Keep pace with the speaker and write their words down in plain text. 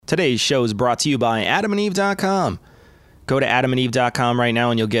Today's show is brought to you by AdamandEve.com. Go to AdamandEve.com right now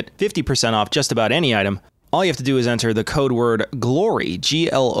and you'll get 50% off just about any item. All you have to do is enter the code word GLORY,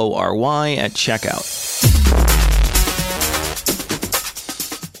 Glory, at checkout.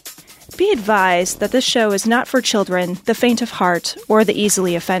 Be advised that this show is not for children, the faint of heart, or the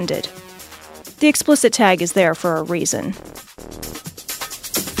easily offended. The explicit tag is there for a reason.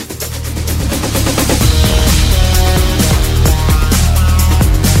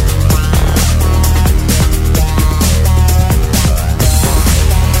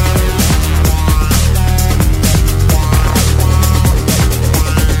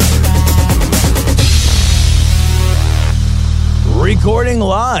 Recording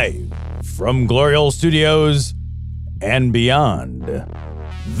live from Glory Hole Studios and beyond.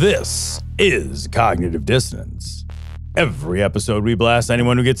 This is Cognitive Dissonance. Every episode we blast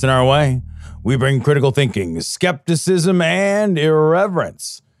anyone who gets in our way. We bring critical thinking, skepticism, and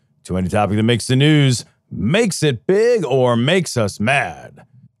irreverence to any topic that makes the news, makes it big, or makes us mad.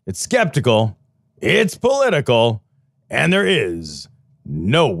 It's skeptical, it's political, and there is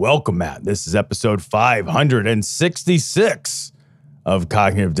no welcome mat. This is episode 566 of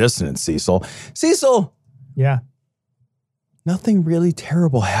Cognitive Dissonance, Cecil. Cecil. Yeah. Nothing really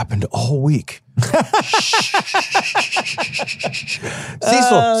terrible happened all week.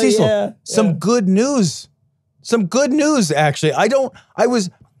 Cecil, some good news. Some good news, actually. I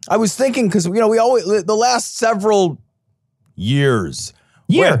was thinking, because, you know, we always, the last several years.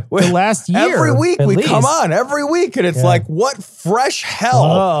 The last year. Every week we least. Come on, every week. And it's like, what fresh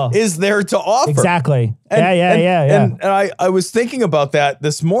hell is there to offer? Exactly. And I was thinking about that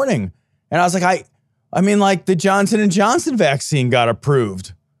this morning. And I was like, I mean, like the Johnson & Johnson vaccine got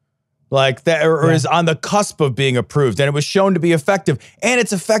approved. Like that, or is on the cusp of being approved. And it was shown to be effective. And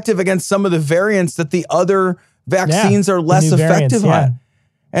it's effective against some of the variants that the other vaccines are less effective on.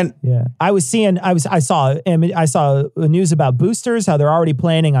 And I saw news about boosters, how they're already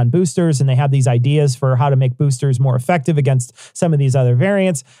planning on boosters, and they have these ideas for how to make boosters more effective against some of these other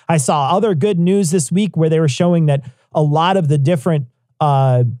variants. I saw other good news this week where they were showing that a lot of the different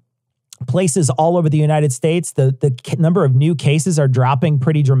places all over the United States, the number of new cases are dropping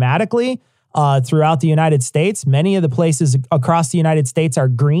pretty dramatically. Throughout the United States. Many of the places across the United States are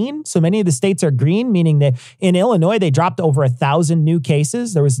green. So many of the states are green, meaning that in Illinois, they dropped over 1,000 new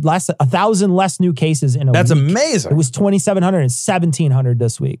cases. There was 1,000 less new cases in a week. That's amazing. It was 2,700 and 1,700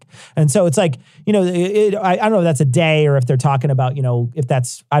 this week. And so it's like, you know, I don't know if that's a day or if they're talking about, you know, if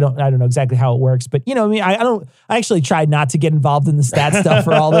that's, I don't know exactly how it works, but you know, I actually tried not to get involved in the stat stuff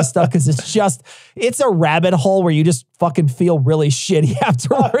or all this stuff, because it's a rabbit hole where you just fucking feel really shitty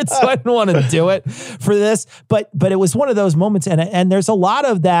afterwards. So I didn't want to do it for this, but it was one of those moments, and there's a lot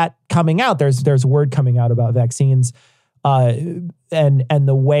of that coming out. There's word coming out about vaccines, and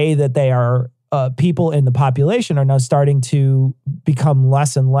the way that they are, people in the population are now starting to become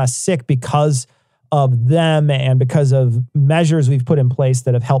less and less sick because of them and because of measures we've put in place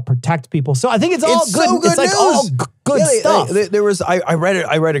that have helped protect people. So I think it's all good. So good. It's like all good stuff. There was I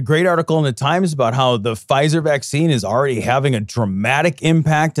read a great article in the Times about how the Pfizer vaccine is already having a dramatic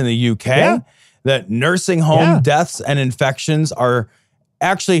impact in the UK. Yeah. That nursing home deaths and infections are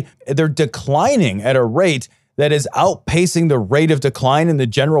actually, they're declining at a rate that is outpacing the rate of decline in the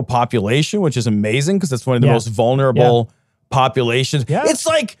general population, which is amazing because it's one of the most vulnerable populations. Yeah. It's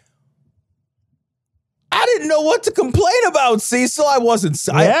like, I didn't know what to complain about, Cecil. I wasn't.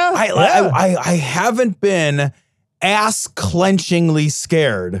 I haven't been ass-clenchingly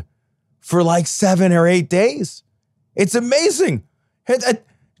scared for like 7 or 8 days. It's amazing. At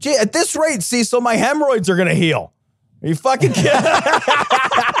this rate, Cecil, my hemorrhoids are going to heal. Are you fucking kidding?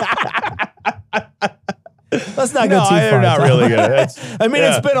 Let's not go too far. They're not really good. I mean,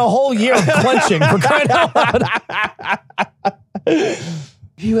 it's been a whole year of clenching for crying out loud. Have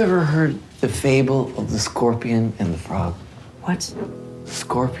you ever heard the fable of the scorpion and the frog? What? The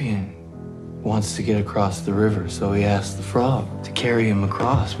scorpion wants to get across the river, so he asks the frog to carry him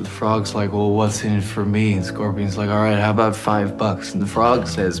across. But the frog's like, well, what's in it for me? And the scorpion's like, all right, how about $5? And the frog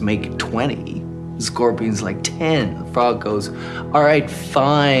says, make it 20. The scorpion's like 10. The frog goes, all right,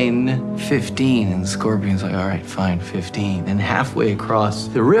 fine, 15. And the scorpion's like, all right, fine, 15. And halfway across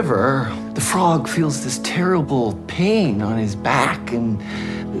the river, the frog feels this terrible pain on his back, and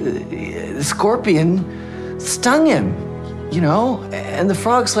the scorpion stung him, you know? And the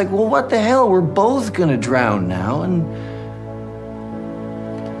frog's like, well, what the hell? We're both gonna drown now. And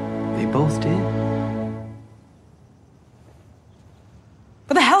they both did.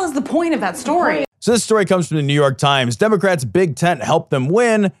 What the hell is the point of that story? So this story comes from the New York Times. Democrats' big tent helped them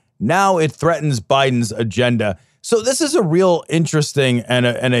win. Now it threatens Biden's agenda. So this is a real interesting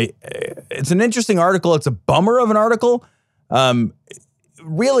it's an interesting article. It's a bummer of an article.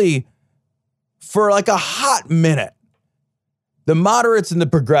 Really, for like a hot minute, the moderates and the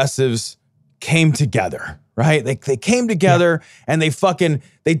progressives came together, right? They came together and they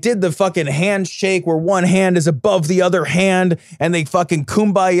did the fucking handshake where one hand is above the other hand, and they fucking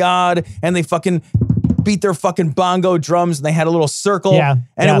kumbaya'd, and they fucking beat their fucking bongo drums, and they had a little circle, and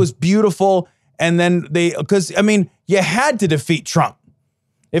it was beautiful. And then you had to defeat Trump.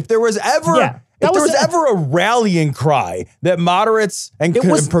 If there was ever ever a rallying cry that moderates and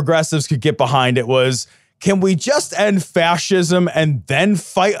progressives could get behind, it was, can we just end fascism and then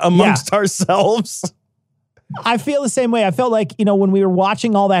fight amongst ourselves? I feel the same way. I felt like, when we were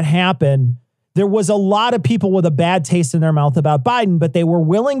watching all that happen, there was a lot of people with a bad taste in their mouth about Biden, but they were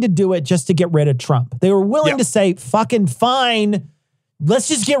willing to do it just to get rid of Trump. They were willing to say, fucking fine, let's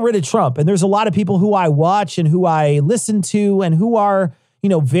just get rid of Trump. And there's a lot of people who I watch and who I listen to and who are,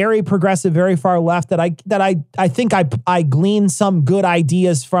 very progressive, very far left, that I think I glean some good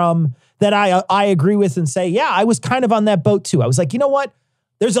ideas from, that I agree with, and say, yeah, I was kind of on that boat too. I was like, you know what?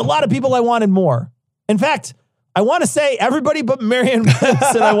 There's a lot of people I wanted more. In fact, I want to say everybody but Marianne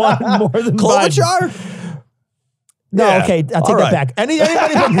said I wanted more than Klobuchar? No, okay, I'll take that back.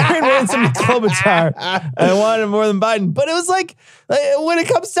 Anybody but Marianne Ransom and Klobuchar, I wanted more than Biden. But it was like, when it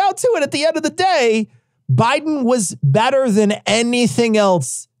comes down to it, at the end of the day, Biden was better than anything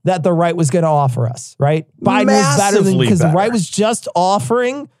else that the right was going to offer us, right? Biden was better because the right was just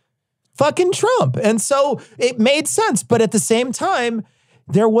offering fucking Trump. And so it made sense. But at the same time,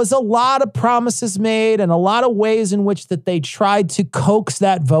 there was a lot of promises made and a lot of ways in which that they tried to coax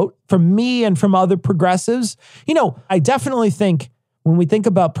that vote from me and from other progressives. I definitely think when we think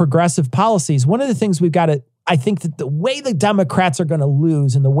about progressive policies, one of the things we've got to, I think that the way the Democrats are going to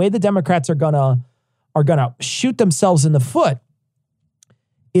lose and the way the Democrats are going to shoot themselves in the foot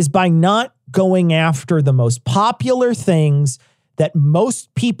is by not going after the most popular things that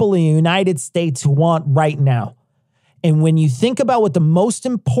most people in the United States want right now. And when you think about what the most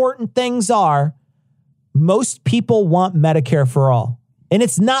important things are, most people want Medicare for all. And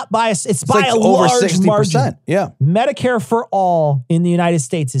it's not by it's by like a over large 60%. Margin. Yeah. Medicare for all in the United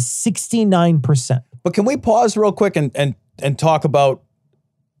States is 69%. But can we pause real quick and talk about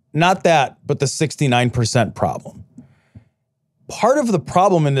not that, but the 69% problem? Part of the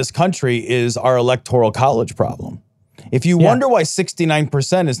problem in this country is our electoral college problem. If you wonder why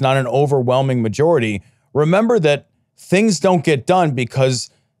 69% is not an overwhelming majority, remember that things don't get done because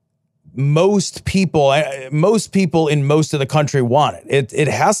most people in most of the country want it. It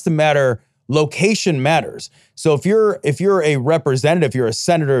has to matter. Location matters. So if you're a representative, you're a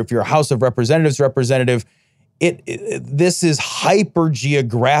senator, if you're a House of Representatives representative, this is hyper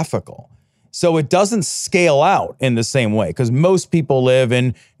geographical. So it doesn't scale out in the same way because most people live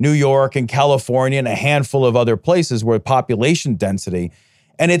in New York and California and a handful of other places where population density.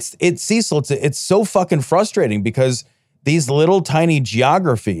 And Cecil, it's so fucking frustrating because these little tiny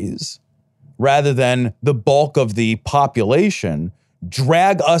geographies, rather than the bulk of the population,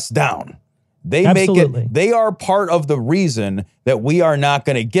 drag us down. They are part of the reason that we are not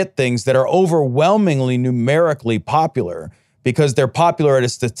going to get things that are overwhelmingly numerically popular, because they're popular at a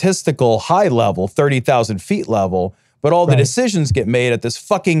statistical high level, 30,000 feet level, but all the decisions get made at this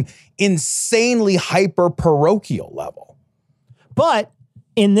fucking insanely hyper parochial level. But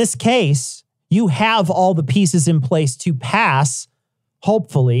in this case, you have all the pieces in place to pass,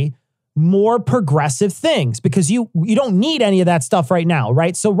 hopefully, more progressive things, because you don't need any of that stuff right now,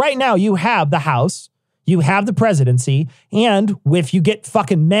 right? So right now you have the House, you have the presidency, and if you get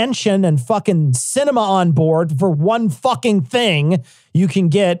fucking Manchin and fucking Sinema on board for one fucking thing, you can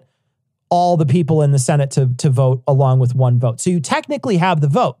get all the people in the Senate to vote along with one vote. So you technically have the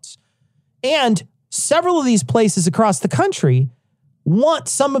votes. And several of these places across the country want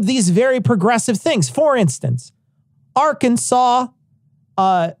some of these very progressive things. For instance, Arkansas,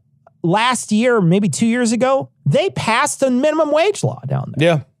 last year, maybe 2 years ago, they passed a minimum wage law down there.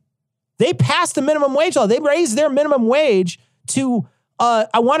 Yeah. They passed a minimum wage law. They raised their minimum wage to, I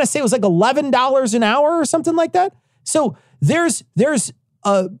want to say it was like $11 an hour or something like that. So there's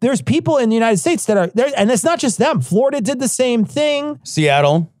people in the United States that are there, and it's not just them. Florida did the same thing.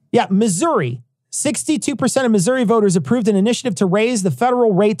 Seattle. Yeah, Missouri. 62% of Missouri voters approved an initiative to raise the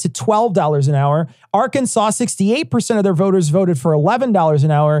federal rate to $12 an hour. Arkansas, 68% of their voters voted for $11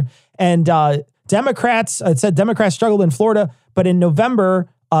 an hour. And Democrats, it said Democrats struggled in Florida, but in November,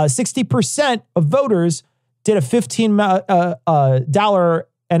 60% of voters did a $15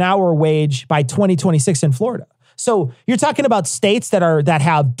 an hour wage by 2026 in Florida. So you're talking about states that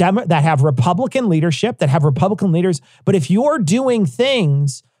have Republican leadership, that have Republican leaders. But if you're doing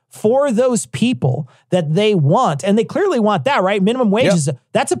things for those people that they want, and they clearly want that, right? Minimum wages,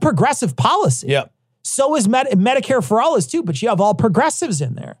 that's a progressive policy. Yep. So is Medicare for all is too, but you have all progressives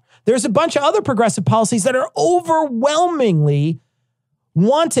in there. There's a bunch of other progressive policies that are overwhelmingly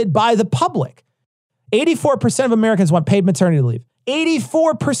wanted by the public. 84% of Americans want paid maternity leave.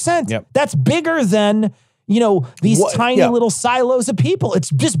 84%. Yep. That's bigger than, these tiny little silos of people. It's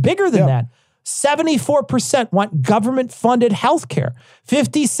just bigger than that. 74% want government-funded health care.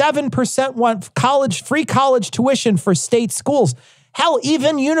 57% want free college tuition for state schools. Hell,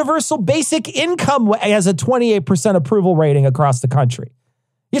 even universal basic income has a 28% approval rating across the country.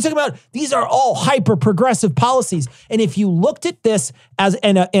 You're talking about these are all hyper-progressive policies. And if you looked at this as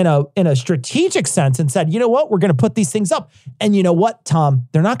in a strategic sense and said, you know what, we're going to put these things up. And you know what, Tom,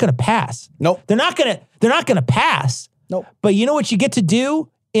 they're not going to pass. Nope. They're not going to pass. Nope. But you know what you get to do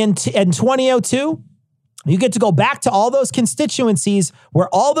in 2002? You get to go back to all those constituencies where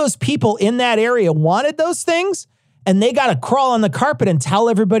all those people in that area wanted those things, and they got to crawl on the carpet and tell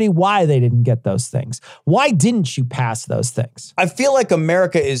everybody why they didn't get those things. Why didn't you pass those things? I feel like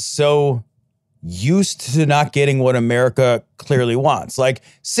America is so used to not getting what America clearly wants. Like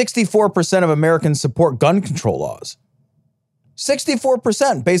 64% of Americans support gun control laws.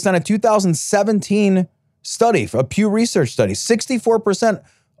 64% based on a 2017 study, a Pew Research study. 64%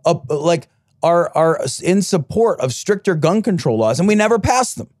 are in support of stricter gun control laws, and we never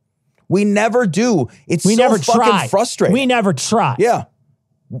pass them. We never do. We never fucking frustrating. We never try. Yeah.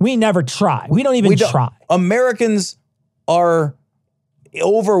 We never try. We don't even try. Americans are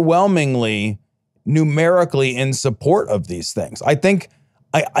overwhelmingly numerically in support of these things. I think,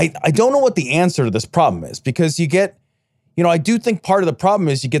 I don't know what the answer to this problem is, because you get, I do think part of the problem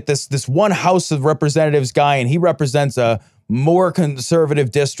is you get this one House of Representatives guy, and he represents a more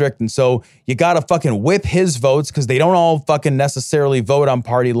conservative district. And so you got to fucking whip his votes because they don't all fucking necessarily vote on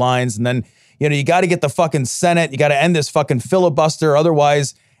party lines. And then, you got to get the fucking Senate. You got to end this fucking filibuster.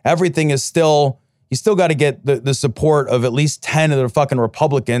 Otherwise, everything is you still got to get the support of at least 10 of the fucking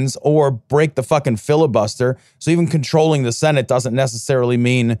Republicans or break the fucking filibuster. So even controlling the Senate doesn't necessarily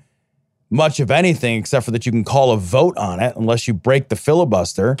mean much of anything, except for that you can call a vote on it unless you break the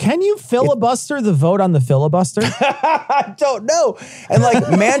filibuster. Can you filibuster the vote on the filibuster? I don't know. And like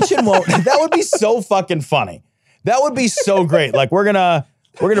Manchin won't. That would be so fucking funny. That would be so great. Like we're gonna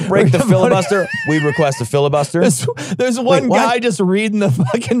break the filibuster. We request a filibuster. There's one guy just reading the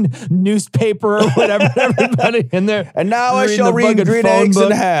fucking newspaper or whatever. Everybody in there. And now I shall read green eggs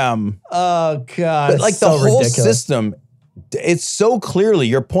and ham. Oh God! But like the whole system. It's so clearly,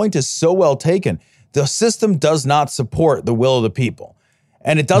 your point is so well taken. The system does not support the will of the people.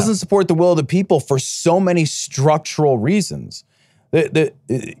 And it doesn't support the will of the people for so many structural reasons.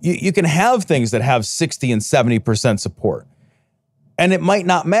 You can have things that have 60 and 70% support. And it might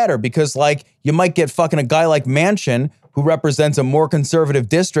not matter because like you might get fucking a guy like Manchin who represents a more conservative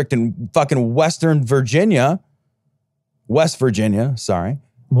district in fucking West Virginia, sorry.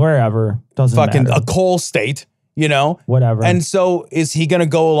 Wherever, doesn't fucking matter. A coal state. Whatever. And so is he going to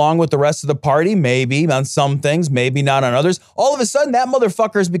go along with the rest of the party? Maybe on some things, maybe not on others. All of a sudden, that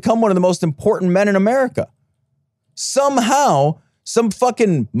motherfucker has become one of the most important men in America. Somehow, some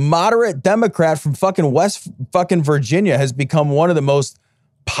fucking moderate Democrat from fucking West fucking Virginia has become one of the most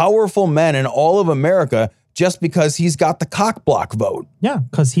powerful men in all of America just because he's got the cock block vote. Yeah,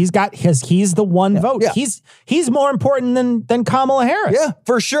 because he's the one vote. Yeah. He's more important than Kamala Harris. Yeah,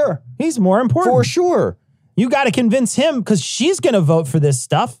 for sure. He's more important. For sure. You got to convince him because she's going to vote for this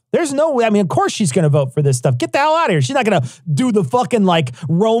stuff. There's no way. I mean, of course she's going to vote for this stuff. Get the hell out of here. She's not going to do the fucking like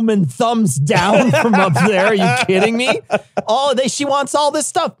Roman thumbs down from up there. Are you kidding me? She wants all this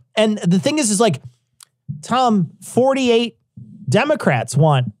stuff. And the thing is like, Tom, 48 Democrats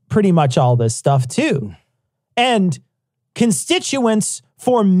want pretty much all this stuff too. And constituents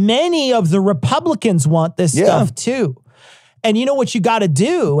for many of the Republicans want this stuff too. And you know what you got to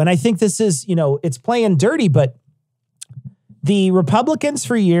do? And I think this is, it's playing dirty, but the Republicans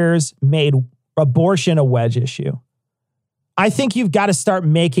for years made abortion a wedge issue. I think you've got to start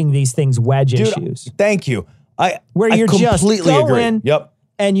making these things wedge issues. Thank you. Where you're just agree. Yep.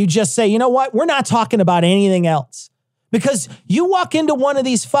 And you just say, you know what? We're not talking about anything else. Because you walk into one of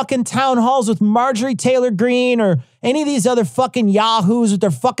these fucking town halls with Marjorie Taylor Greene or any of these other fucking yahoos with their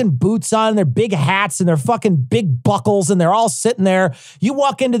fucking boots on, their big hats and their fucking big buckles, and they're all sitting there. You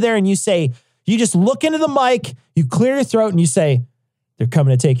walk into there and you say, you just look into the mic, you clear your throat and you say, they're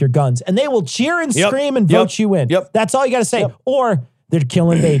coming to take your guns. And they will cheer and scream and vote you in. Yep. That's all you got to say. Or they're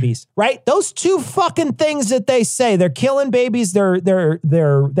killing babies, right? Those two fucking things that they say, they're killing babies, they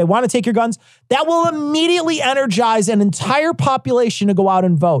want to take your guns, that will immediately energize an entire population to go out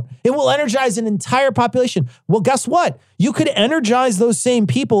and vote. It will energize an entire population. Well, guess what? You could energize those same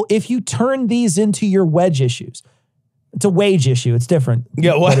people if you turn these into your wedge issues. It's a wage issue. It's different.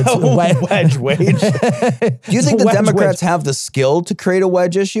 Yeah, well, wedge. Do you think the Democrats have the skill to create a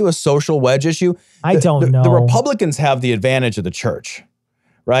wedge issue, a social wedge issue? I don't know. The Republicans have the advantage of the church,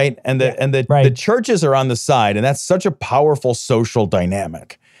 right? And the churches are on the side, and that's such a powerful social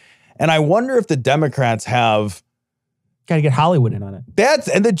dynamic. And I wonder if the Democrats have... Got to get Hollywood in on it.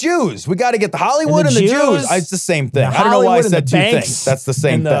 And the Jews. We got to get the Hollywood and the Jews. It's the same thing. I don't know why I said two things. That's the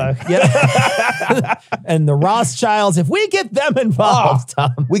same thing. Yeah. And the Rothschilds. If we get them involved,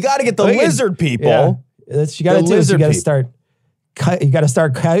 Tom, we got to get the lizard people. Yeah. That's you got to do. You got to start. You got to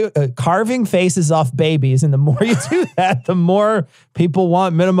start carving faces off babies, and the more you do that, the more people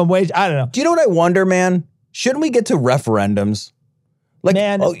want minimum wage. I don't know. Do you know what I wonder, man? Shouldn't we get to referendums? Like,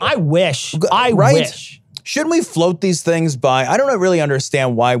 man, I wish. Shouldn't we float these things by? I don't really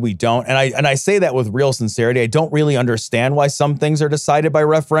understand why we don't. And I say that with real sincerity. I don't really understand why some things are decided by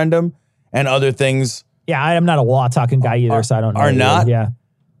referendum and other things. Yeah, I'm not a law talking guy either, so I don't know. Are not? Yeah.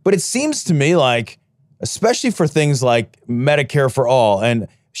 But it seems to me like, especially for things like Medicare for all, and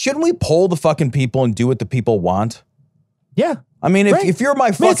shouldn't we poll the fucking people and do what the people want? Yeah. I mean, if you're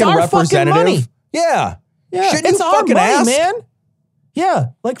my fucking representative. Fucking money. Yeah. Shouldn't you fucking ask? Man. Yeah,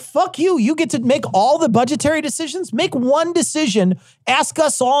 like, fuck you. You get to make all the budgetary decisions. Make one decision. Ask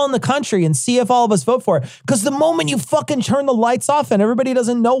us all in the country and see if all of us vote for it. Because the moment you fucking turn the lights off and everybody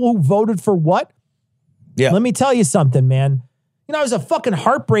doesn't know who voted for what, let me tell you something, man. You know, it was a fucking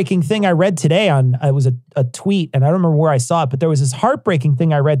heartbreaking thing I read today it was a tweet, and I don't remember where I saw it, but there was this heartbreaking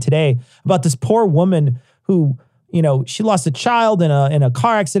thing I read today about this poor woman who, you know, she lost a child in a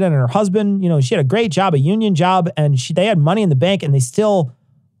car accident, and her husband, you know, she had a great job, a union job, and they had money in the bank, and they still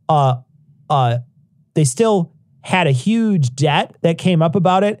had a huge debt that came up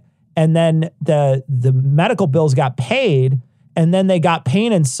about it. And then the medical bills got paid, and then they got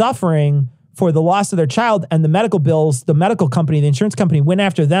pain and suffering for the loss of their child, and the medical bills, the medical company, the insurance company went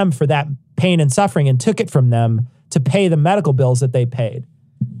after them for that pain and suffering and took it from them to pay the medical bills that they paid.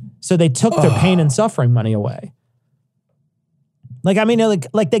 So they took their pain and suffering money away. Like, I mean,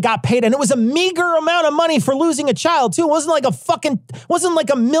 like they got paid, and it was a meager amount of money for losing a child too. It wasn't like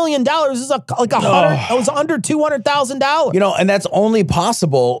 $1 million. It was it was under $200,000. You know, and that's only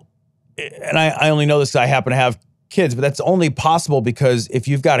possible. And I only know this because I happen to have kids, but that's only possible because if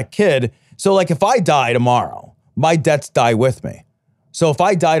you've got a kid. So like if I die tomorrow, my debts die with me. So if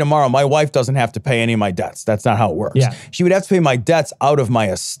I die tomorrow, my wife doesn't have to pay any of my debts. That's not how it works. Yeah. She would have to pay my debts out of my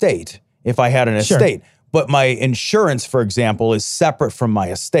estate if I had an estate. But my insurance, for example, is separate from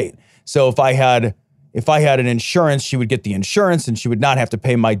my estate. So if I had an insurance, she would get the insurance and she would not have to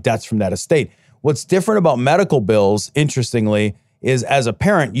pay my debts from that estate. What's different about medical bills, interestingly, is as a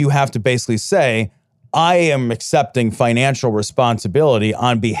parent, you have to basically say, I am accepting financial responsibility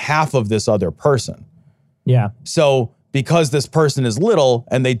on behalf of this other person. Yeah. So because this person is little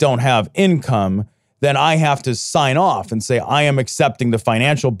and they don't have income, then I have to sign off and say, I am accepting the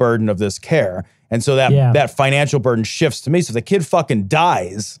financial burden of this care. And so that financial burden shifts to me. So if the kid fucking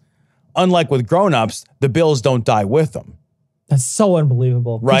dies, unlike with grownups, the bills don't die with them. That's so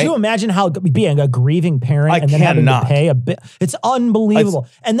unbelievable. Right? Could you imagine how being a grieving parent and then having to pay a bit? It's unbelievable.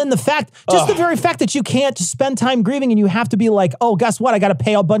 And then the very fact that you can't spend time grieving and you have to be like, oh, guess what? I got to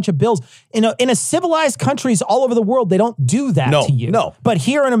pay a bunch of bills. In a civilized countries all over the world, they don't do that to you. No. But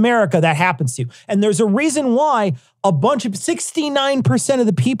here in America, that happens to you. And there's a reason why 69% of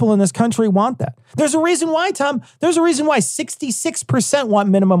the people in this country want that. There's a reason why, Tom. There's a reason why 66% want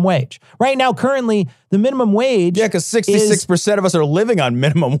minimum wage. Right now, currently, the minimum wage. Yeah, because 66% of us are living on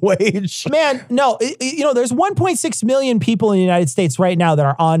minimum wage. Man, no. There's 1.6 million people in the United States right now that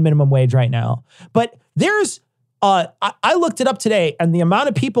are on minimum wage right now. But there's, I looked it up today, and the amount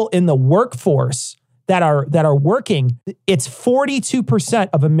of people in the workforce that are working, it's 42%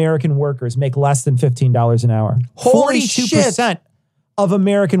 of American workers make less than $15 an hour. Holy 42% of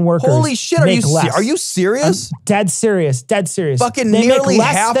American workers. Holy shit! Are you serious? I'm dead serious. Fucking nearly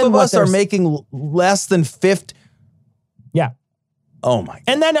half of us are making less than 50. Yeah. Oh my.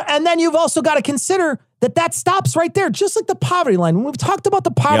 And then you've also got to consider that stops right there, just like the poverty line. When we've talked about the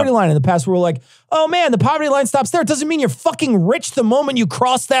poverty line in the past, we're like, oh man, the poverty line stops there. It doesn't mean you're fucking rich the moment you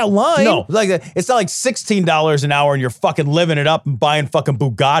cross that line. No, it's not like $16 an hour and you're fucking living it up and buying fucking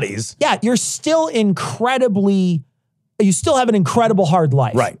Bugattis. Yeah, you still have an incredible hard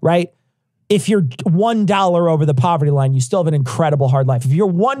life. Right? if you're $1 over the poverty line, you still have an incredible hard life. If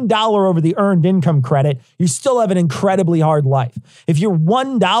you're $1 over the earned income credit, you still have an incredibly hard life. If you're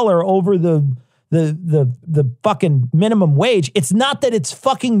 $1 over the fucking minimum wage, it's not that it's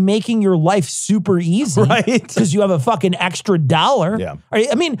fucking making your life super easy, Right. Because you have a fucking extra dollar. Yeah.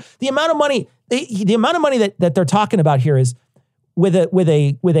 I mean, the amount of money that they're talking about here is with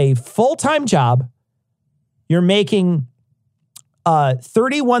a full-time job, you're making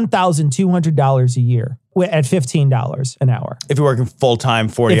 $31,200 a year at $15 an hour. If you're working full-time,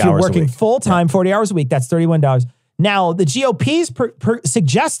 40 If hours you're a working week. full-time, 40 hours a week, that's $31. Now, the GOP's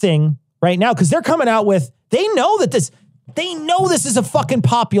suggesting right now, because they're coming out with, they know this is a fucking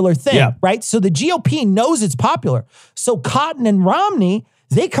popular thing, Yeah. right? So the GOP knows it's popular. So Cotton and Romney,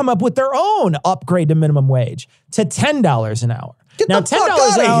 they come up with their own upgrade to minimum wage to $10 an hour. Get now, the fuck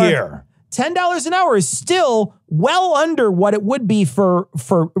out of here. $10 an hour is still well under what it would be for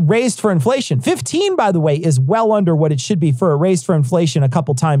raised for inflation. 15, by the way, is well under what it should be for a raised for inflation a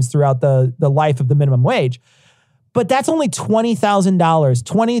couple times throughout the life of the minimum wage. But that's only $20,000,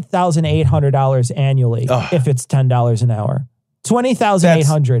 $20,800 annually if it's $10 an hour.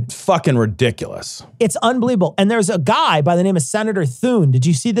 $20,800. That's fucking ridiculous. It's unbelievable. And there's a guy by the name of Senator Thune. Did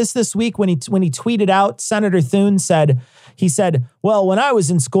you see this week when he tweeted out? Senator Thune said, well, when I was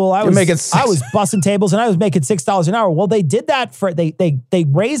in school, I was busting tables and I was making $6 an hour. Well, they did that they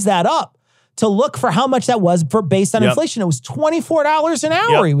raised that up to look for how much that was based on inflation. It was $24 an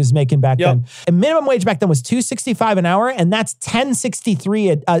hour he was making back then. And minimum wage back then was $2.65 an hour, and that's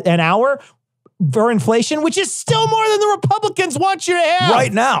 $10.63 an hour for inflation, which is still more than the Republicans want you to have.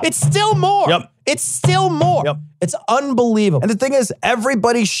 Right now. It's still more. Yep. It's still more. Yep. It's unbelievable. And the thing is,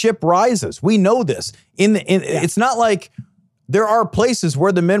 everybody's ship rises. We know this. It's not like there are places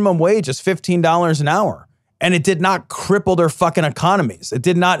where the minimum wage is $15 an hour. And it did not cripple their fucking economies. It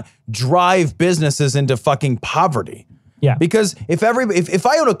did not drive businesses into fucking poverty. Yeah. Because if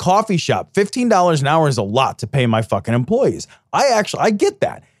I own a coffee shop, $15 an hour is a lot to pay my fucking employees. I get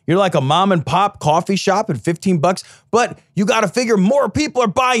that. You're like a mom and pop coffee shop at $15, but you got to figure more people are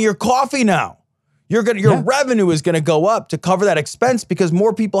buying your coffee now. Your revenue is going to go up to cover that expense because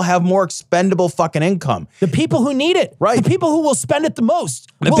more people have more expendable fucking income. The people who need it, right? The people who will spend it the most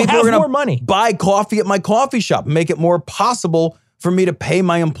will have more money. Buy coffee at my coffee shop, make it more possible for me to pay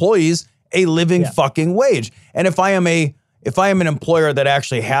my employees a living fucking wage. And if I am an employer that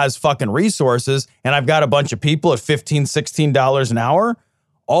actually has fucking resources and I've got a bunch of people at $15, $16 an hour,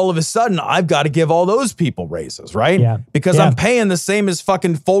 all of a sudden I've got to give all those people raises, right? Yeah. Because I'm paying the same as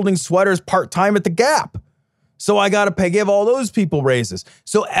fucking folding sweaters part-time at the Gap. So I got to give all those people raises.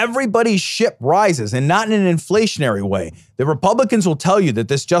 So everybody's ship rises, and not in an inflationary way. The Republicans will tell you that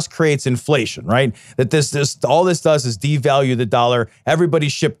this just creates inflation, right? That all this does is devalue the dollar.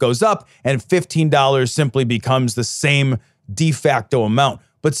 Everybody's ship goes up, and $15 simply becomes the same de facto amount.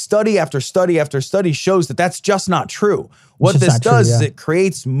 But study after study after study shows that that's just not true. What this does is it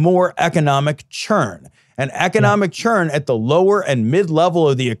creates more economic churn. And economic churn at the lower and mid-level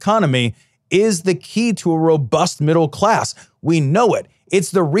of the economy is the key to a robust middle class. We know it. It's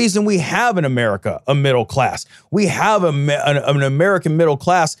the reason we have in America a middle class. We have an American middle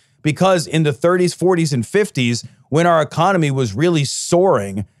class because in the 30s, 40s, and 50s, when our economy was really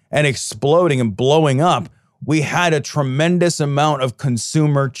soaring and exploding and blowing up, we had a tremendous amount of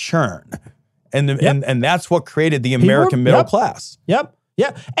consumer churn. And that's what created the American middle class. Yep.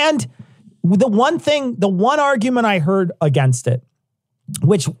 Yeah. And the one argument I heard against it,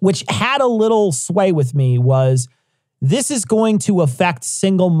 which had a little sway with me, was this is going to affect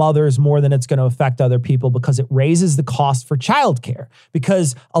single mothers more than it's going to affect other people because it raises the cost for childcare.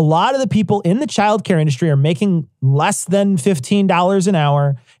 Because a lot of the people in the childcare industry are making less than $15 an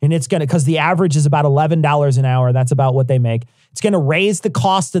hour, and it's going to, because the average is about $11 an hour. That's about what they make. It's going to raise the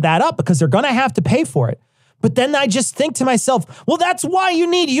cost of that up because they're going to have to pay for it. But then I just think to myself, well, that's why you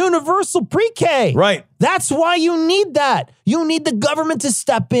need universal pre-K. Right. That's why you need that. You need the government to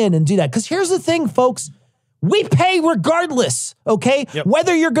step in and do that. Because here's the thing, folks. We pay regardless, okay? Yep.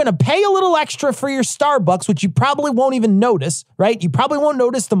 Whether you're going to pay a little extra for your Starbucks, which you probably won't even notice, right? You probably won't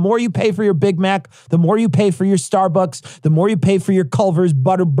notice the more you pay for your Big Mac, the more you pay for your Starbucks, the more you pay for your Culver's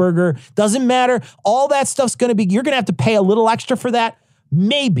Butterburger. Doesn't matter. All that stuff's going to be, you're going to have to pay a little extra for that.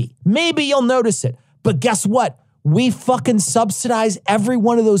 Maybe you'll notice it. But guess what? We fucking subsidize every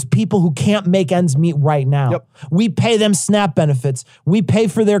one of those people who can't make ends meet right now. Yep. We pay them SNAP benefits. We pay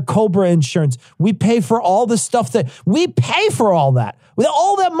for their COBRA insurance. We pay for all the stuff we pay for all that.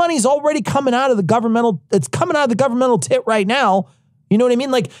 All that money's already coming out of the governmental, it's coming out of the governmental tit right now. You know what I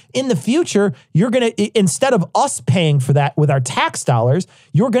mean? Like in the future, you're going to, instead of us paying for that with our tax dollars,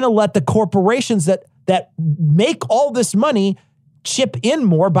 you're going to let the corporations that make all this money chip in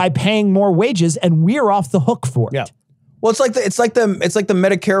more by paying more wages, and we're off the hook for it. Yeah. Well, it's like the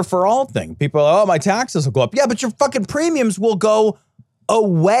Medicare for all thing. People are, my taxes will go up. Yeah, but your fucking premiums will go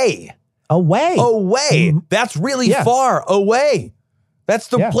away. Away. That's really far away. That's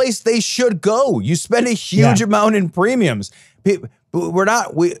the place they should go. You spend a huge amount in premiums. They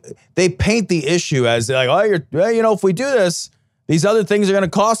paint the issue as like, if we do this, these other things are going to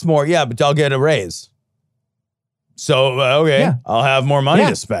cost more. Yeah, but I'll get a raise. So, I'll have more money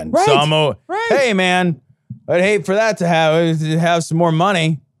to spend. Right. So hey man, I'd hate for that to have some more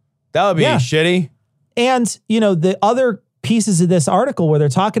money. That would be shitty. And, the other pieces of this article where they're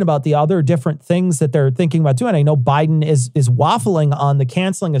talking about the other different things that they're thinking about doing. I know Biden is waffling on the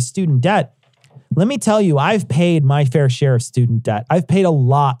canceling of student debt. Let me tell you, I've paid my fair share of student debt. I've paid a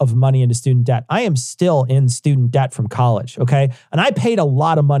lot of money into student debt. I am still in student debt from college, okay? And I paid a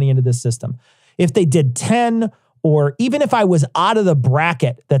lot of money into this system. If they did 10, or even if I was out of the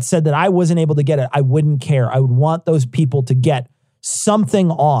bracket that said that I wasn't able to get it, I wouldn't care. I would want those people to get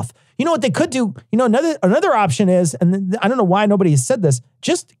something off. You know what they could do? Another option is, and I don't know why nobody has said this,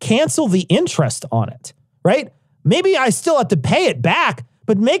 just cancel the interest on it, right? Maybe I still have to pay it back,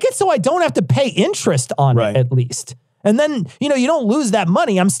 but make it so I don't have to pay interest on it at least. And then, you don't lose that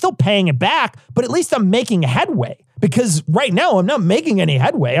money. I'm still paying it back, but at least I'm making headway, because right now I'm not making any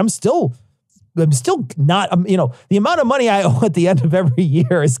headway. I'm still not, the amount of money I owe at the end of every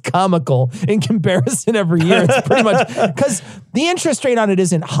year is comical in comparison every year. It's pretty much because the interest rate on it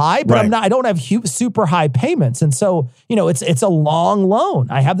isn't high, but I don't have super high payments. And so, it's a long loan.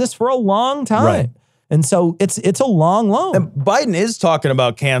 I have this for a long time. Right. And so it's a long loan. And Biden is talking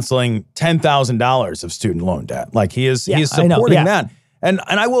about canceling $10,000 of student loan debt. Like he is supporting that. And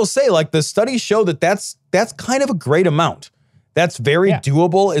I will say, like, the studies show that's kind of a great amount. That's very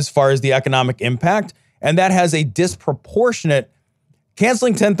doable as far as the economic impact. And that has a disproportionate,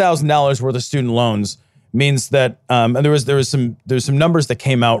 canceling $10,000 worth of student loans means that, and there's some numbers that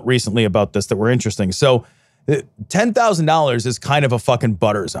came out recently about this that were interesting. So $10,000 is kind of a fucking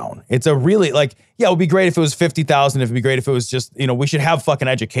butter zone. It's a really it would be great if it was $50,000. It'd be great if it was just, we should have fucking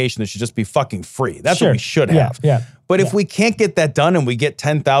education that should just be fucking free. That's what we should have. Yeah. But if we can't get that done and we get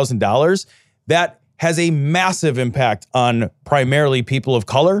 $10,000, that has a massive impact on primarily people of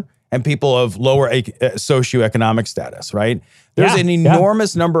color and people of lower socioeconomic status, right? There's an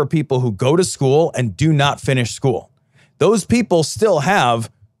enormous number of people who go to school and do not finish school. Those people still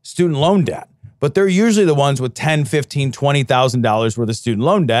have student loan debt, but they're usually the ones with $10,000, $15,000, $20,000 worth of student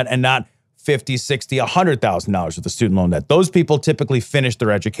loan debt and not $50,000, $60,000, $100,000 worth of student loan debt. Those people typically finish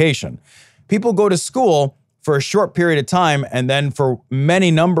their education. People go to school for a short period of time and then for many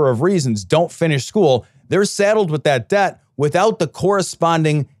number of reasons don't finish school. They're saddled with that debt without the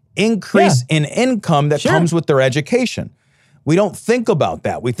corresponding increase in income that comes with their education. We don't think about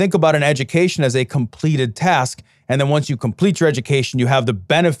that. We think about an education as a completed task. And then once you complete your education, you have the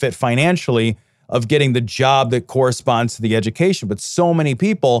benefit financially of getting the job that corresponds to the education. But so many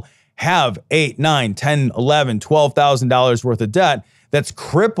people have $8,000, $9,000, $10,000, $11,000, $12,000 worth of debt that's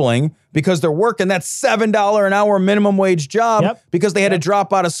crippling because they're working that $7 an hour minimum wage job because they had to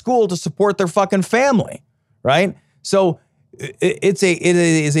drop out of school to support their fucking family, right? So it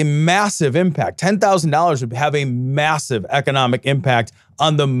is a massive impact. $10,000 would have a massive economic impact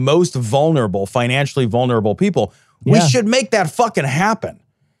on the most vulnerable, financially vulnerable people. We should make that fucking happen.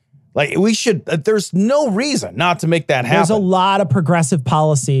 Like we should, there's no reason not to make that happen. There's a lot of progressive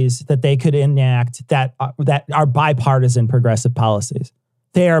policies that they could enact that are bipartisan progressive policies.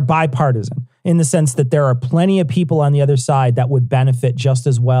 They are bipartisan in the sense that there are plenty of people on the other side that would benefit just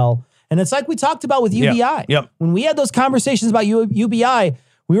as well. And it's like we talked about with UBI. When we had those conversations about UBI,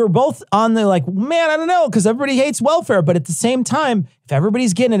 we were both on the man, I don't know, because everybody hates welfare. But at the same time, if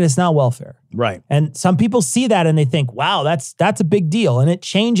everybody's getting it, it's not welfare. Right. And some people see that and they think, wow, that's a big deal. And it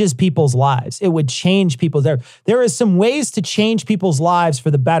changes people's lives. It would change people's. There is some ways to change people's lives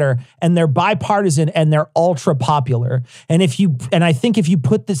for the better. And they're bipartisan and they're ultra popular. And I think if you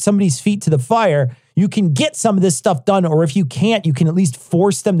put somebody's feet to the fire, you can get some of this stuff done. Or if you can't, you can at least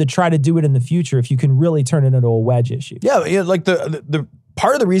force them to try to do it in the future if you can really turn it into a wedge issue. Yeah, like the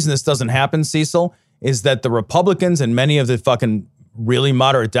part of the reason this doesn't happen, Cecil, is that the Republicans and many of the fucking really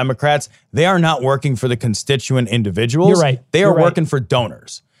moderate Democrats, they are not working for the constituent individuals. You're right. They are working for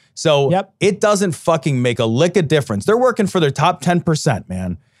donors. So it doesn't fucking make a lick of difference. They're working for their top 10%,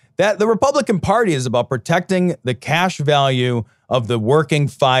 man. That the Republican Party is about protecting the cash value of the working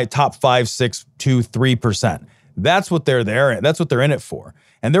top 5, 6, 2, 3%. That's what they're there. That's what they're in it for.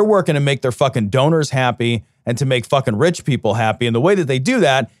 And they're working to make their fucking donors happy and to make fucking rich people happy. And the way that they do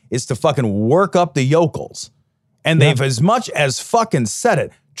that is to fucking work up the yokels. And they've as much as fucking said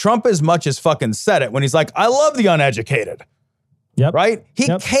it. Trump as much as fucking said it when he's like, I love the uneducated. Yep. Right? He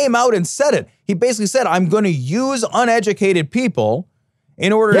came out and said it. He basically said, I'm going to use uneducated people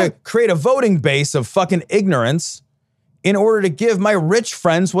in order to create a voting base of fucking ignorance in order to give my rich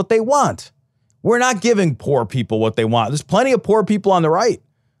friends what they want. We're not giving poor people what they want. There's plenty of poor people on the right.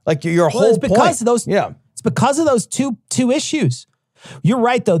 Like your whole it's because point. Of those, It's because of those two issues. You're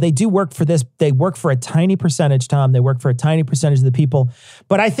right, though. They do work for this. They work for a tiny percentage, Tom. They work for a tiny percentage of the people.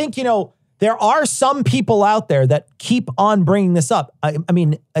 But I think, there are some people out there that keep on bringing this up. I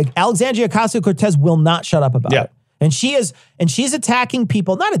mean, Alexandria Ocasio-Cortez will not shut up about it. And she's attacking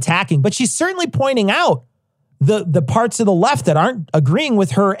people, not attacking, but she's certainly pointing out the parts of the left that aren't agreeing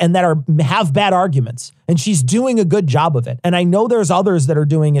with her and that have bad arguments. And she's doing a good job of it. And I know there's others that are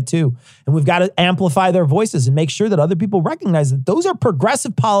doing it too. And we've got to amplify their voices and make sure that other people recognize that those are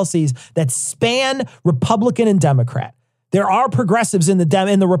progressive policies that span Republican and Democrat. There are progressives in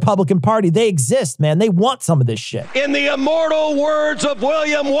the Republican Party. They exist, man. They want some of this shit. In the immortal words of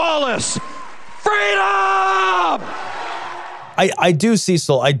William Wallace, freedom! I do,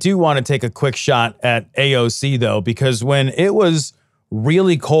 Cecil, I do want to take a quick shot at AOC, though, because when it was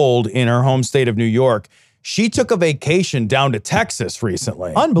really cold in her home state of New York, she took a vacation down to Texas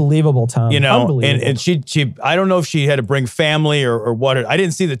recently. Unbelievable, Tom. Unbelievable. And she I don't know if she had to bring family or what. I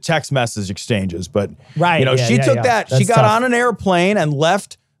didn't see the text message exchanges, but she took that. That's she got tough. on an airplane and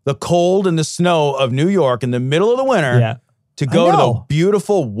left the cold and the snow of New York in the middle of the winter to go to the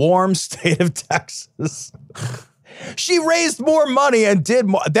beautiful, warm state of Texas. She raised more money and did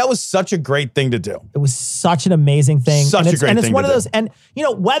more. That was such a great thing to do. It was such an amazing thing. And it's one of those, and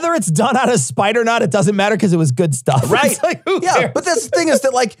whether it's done out of spite or not, it doesn't matter because it was good stuff. Right. It's like, who cares? But that's the thing is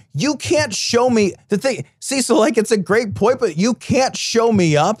that you can't show me the thing. Cecil, it's a great point, but you can't show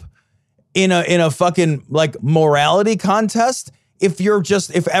me up in a fucking morality contest if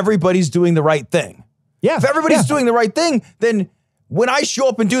everybody's doing the right thing. Yeah. If everybody's doing the right thing, then when I show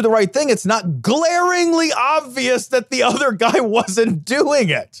up and do the right thing, it's not glaringly obvious that the other guy wasn't doing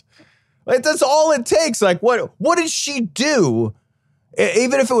it. That's all it takes. What did she do?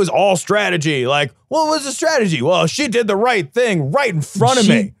 Even if it was all strategy, what was the strategy? Well, she did the right thing right in front of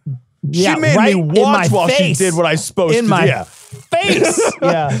me. She made me watch while she did what I was supposed to do. In my face.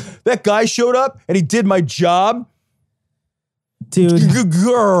 Yeah. That guy showed up and he did my job. Dude,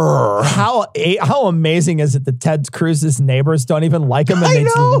 how amazing is it that Ted Cruz's neighbors don't even like him and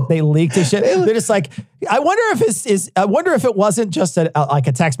they leaked his shit? They're just like, I wonder if it wasn't just a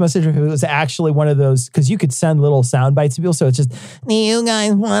text message, or if it was actually one of those, because you could send little sound bites to people. So it's just, do you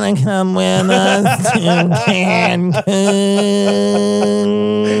guys want to come with us to Cancun?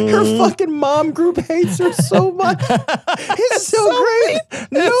 Her fucking mom group hates her so much. It's so great.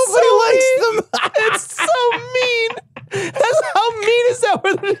 Nobody likes them. It's so mean. That's how mean is that?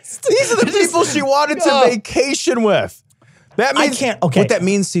 These are the people she wanted to vacation with. That means, what that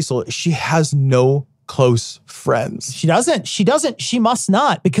means, Cecil, she has no close friends. She doesn't. She must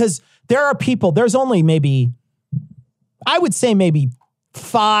not, because there are people, there's only I would say maybe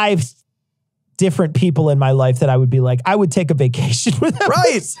 5 different people in my life that I would be like, I would take a vacation with them.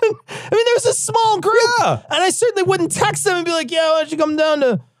 Right. I mean, there's a small group. Yeah. And I certainly wouldn't text them and be like, why don't you come down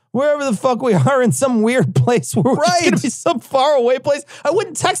to wherever the fuck we are in some weird place where we're going to be some far away place. I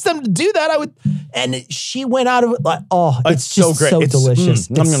wouldn't text them to do that. And she went out of it it's just so great. So delicious.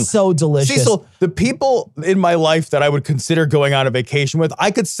 It's so delicious. Cecil, the people in my life that I would consider going on a vacation with,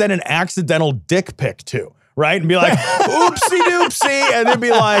 I could send an accidental dick pic to, right? And be like, oopsie doopsie. And they'd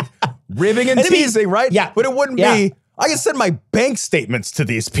be like, ribbing and teasing, right? Yeah. But it wouldn't be, I can send my bank statements to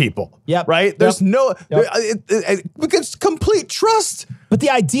these people. Yep. Right? There's because complete trust. But the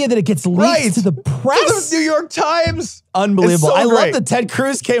idea that it gets leaked to the press. To the New York Times. Unbelievable. So I great. love that Ted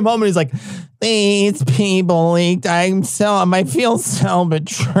Cruz came home and he's like, these people leaked. I feel so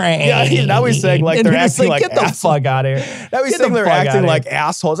betrayed. Yeah, now he's saying they're acting like get the fuck out of here. Now he's saying they're acting like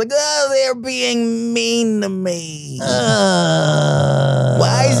assholes. Like, they're being mean to me. Why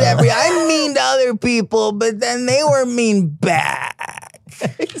is I'm mean to other people, but then they were mean back.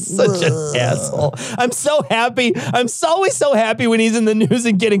 He's such an asshole. I'm so happy. I'm always so happy when he's in the news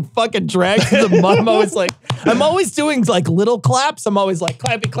and getting fucking dragged to the mud. I'm always doing little claps. I'm always like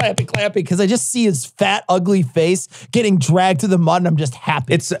clappy, clappy, clappy, because I just see his fat, ugly face getting dragged to the mud, and I'm just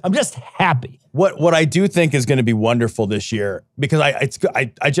happy. I'm just happy. What I do think is going to be wonderful this year, because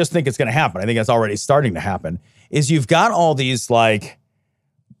I just think it's going to happen. I think it's already starting to happen. Is you've got all these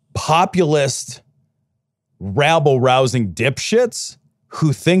populist rabble-rousing dipshits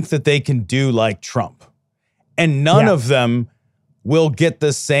who think that they can do like Trump. And none of them will get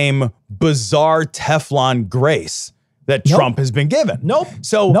the same bizarre Teflon grace that Trump has been given.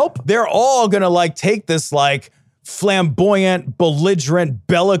 So they're all going to like take this like flamboyant, belligerent,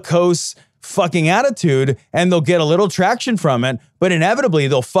 bellicose fucking attitude, and they'll get a little traction from it, but inevitably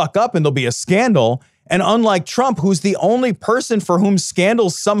they'll fuck up and there'll be a scandal. And unlike Trump, who's the only person for whom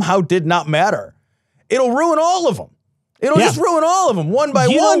scandals somehow did not matter, it'll ruin all of them. It'll just ruin all of them one by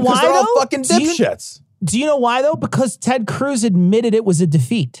one because they're all fucking dipshits. Do you know why though? Because Ted Cruz admitted it was a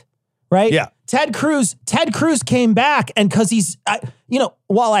defeat, right? Yeah. Ted Cruz came back, and because he's,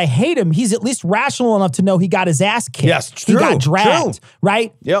 while I hate him, he's at least rational enough to know he got his ass kicked. Yes, true, he got dragged,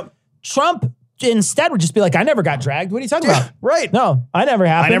 right? Yep. Trump instead would just be like, I never got dragged. What are you talking about? Right. No, I never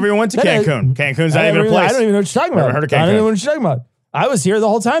happened. I never even went to Cancun. Cancun's not even a place. I don't even know what you're talking about. Never heard of Cancun. I don't even know what you're talking about. I was here the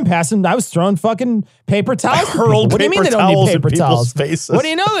whole time passing. I was throwing fucking paper towels. Hurled what do you mean paper they don't need towels paper in towels? people's faces. What do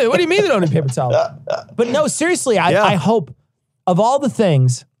you know? What do you mean they don't need paper towels? But no, seriously, I hope of all the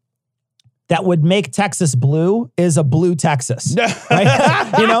things that would make Texas blue is a blue Texas. Right?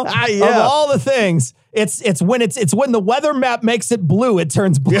 Of all the things, it's when the weather map makes it blue, it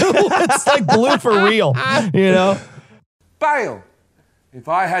turns blue. It's like blue for real. Bail. If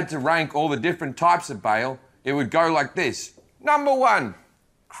I had to rank all the different types of bail, it would go like this. Number 1,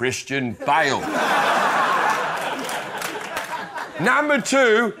 Christian Bale. Number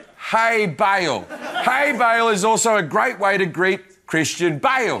 2, Hey Bale. Hey Bale is also a great way to greet Christian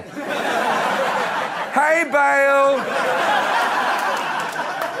Bale. Hey Bale.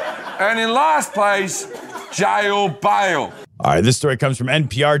 And in last place, Jail Bale. All right, this story comes from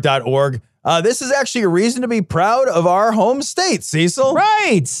NPR.org. This is actually a reason to be proud of our home state, Cecil.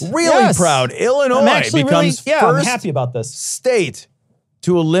 Right. Really proud. Illinois becomes I'm first happy about this state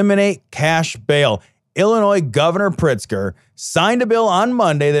to eliminate cash bail. Illinois Governor Pritzker signed a bill on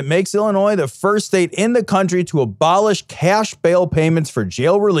Monday that makes Illinois the first state in the country to abolish cash bail payments for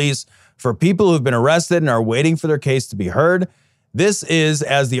jail release for people who've been arrested and are waiting for their case to be heard. This is,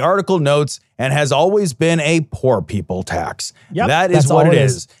 as the article notes, and has always been a poor people tax. Yep, that is what it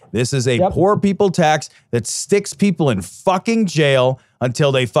is. This is a Yep. poor people tax that sticks people in fucking jail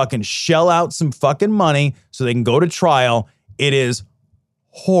until they fucking shell out some fucking money so they can go to trial. It is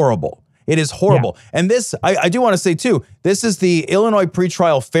horrible. It is horrible. Yeah. And this, I do want to say too, this is the Illinois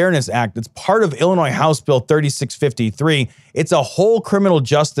Pretrial Fairness Act. It's part of Illinois House Bill 3653. It's a whole criminal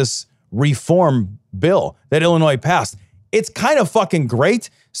justice reform bill that Illinois passed. It's kind of fucking great.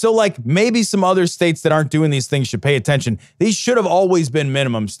 So like maybe some other states that aren't doing these things should pay attention. These should have always been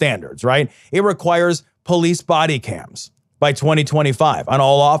minimum standards, right? It requires police body cams by 2025 on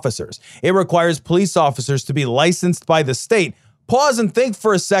all officers. It requires police officers to be licensed by the state. Pause and think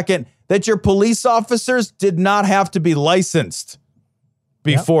for a second that your police officers did not have to be licensed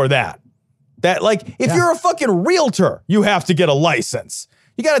before that. That like, if you're a fucking realtor, you have to get a license.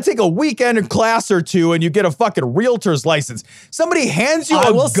 You got to take a weekend class or two and you get a fucking realtor's license. Somebody hands you a gun.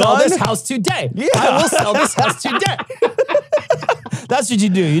 I will sell this house today. Yeah. I will sell this house today. That's what you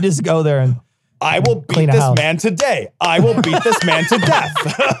do. You just go there and I will beat this man today. I will beat this man to death.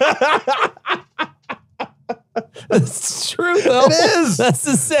 It's true, though. It is. That's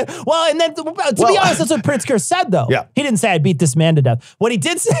the same. Well, and then to be honest, that's what Pritzker said, though. Yeah. He didn't say I beat this man to death. What he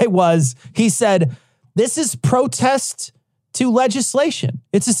did say was, he said, this is protest to legislation.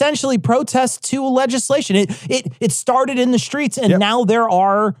 It's essentially protest to legislation. It started in the streets, and now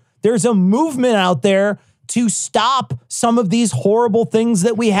there's a movement out there to stop some of these horrible things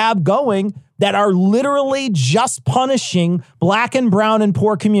that we have going that are literally just punishing black and brown and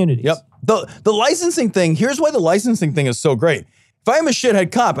poor communities. Yep. The licensing thing, here's why the licensing thing is so great. If I am a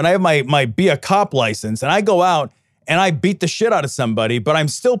shithead cop and I have my Be a Cop license and I go out and I beat the shit out of somebody, but I'm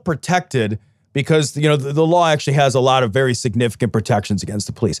still protected because, the law actually has a lot of very significant protections against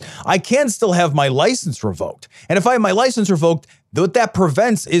the police. I can still have my license revoked. And if I have my license revoked, what that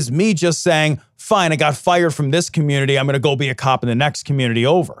prevents is me just saying, fine, I got fired from this community. I'm going to go be a cop in the next community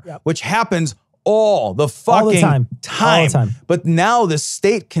over, which happens all the fucking time. All the time. But now the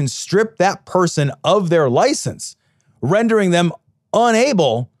state can strip that person of their license, rendering them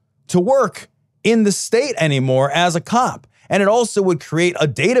unable to work in the state anymore as a cop. And it also would create a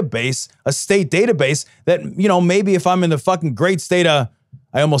database, a state database that, maybe if I'm in the fucking great state of,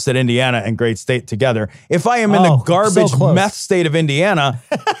 I almost said Indiana and great state together. If I am in the garbage meth state of Indiana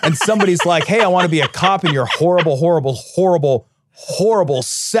and somebody's like, hey, I want to be a cop in your horrible, horrible, horrible, horrible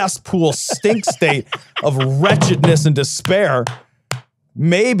cesspool stink state of wretchedness and despair,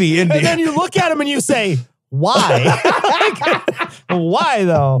 maybe Indiana. And then you look at him and you say, why? Why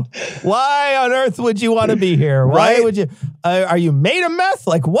though? Why on earth would you want to be here? Why Right? would you? Are you made of meth?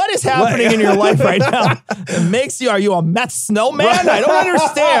 Like, what is happening in your life right now? It makes you. Are you a meth snowman? I don't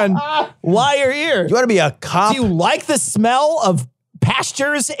understand why you're here. You want to be a cop? Do you like the smell of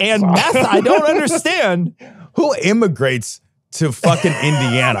pastures and meth? I don't understand. Who immigrates to fucking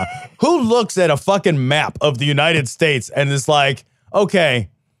Indiana? Who looks at a fucking map of the United States and is like, okay,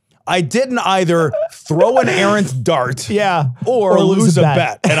 I didn't either throw an errant dart or lose a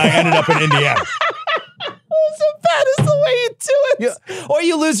bet, and I ended up in Indiana. Lose a bet is the way you do it. Or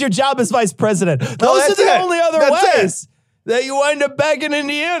you lose your job as vice president. Those are the only other ways that you wind up back in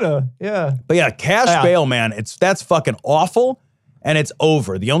Indiana. Yeah. But yeah, cash bail, man, that's fucking awful, and it's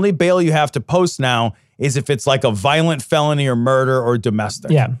over. The only bail you have to post now is if it's like a violent felony or murder or domestic.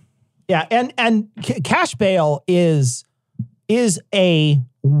 Yeah. Yeah. And cash bail is a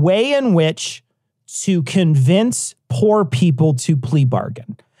way in which to convince poor people to plea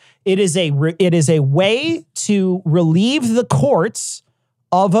bargain. It is a way to relieve the courts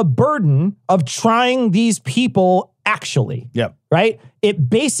of a burden of trying these people actually. Yep. Right? It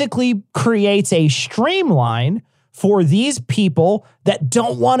basically creates a streamline for these people that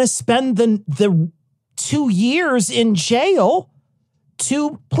don't want to spend the 2 years in jail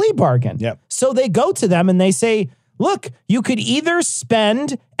to plea bargain. Yep. So they go to them and they say, look, you could either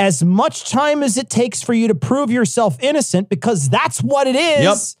spend as much time as it takes for you to prove yourself innocent, because that's what it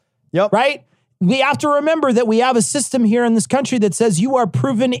is. Yep. Right? We have to remember that we have a system here in this country that says you are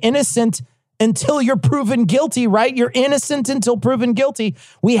proven innocent until you're proven guilty, right? You're innocent until proven guilty.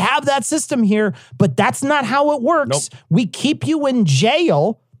 We have that system here, but that's not how it works. Nope. We keep you in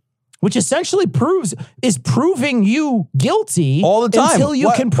jail, which essentially is proving you guilty all the time until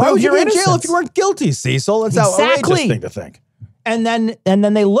you can prove why would your you be in innocence. jail if you weren't guilty, Cecil? That's an outrageous thing to think. And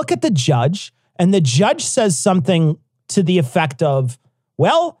then they look at the judge, and the judge says something to the effect of,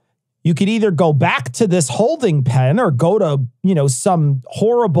 well, you could either go back to this holding pen or go to, some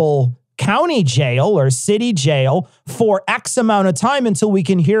horrible county jail or city jail for X amount of time until we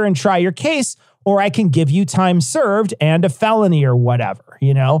can hear and try your case, or I can give you time served and a felony or whatever,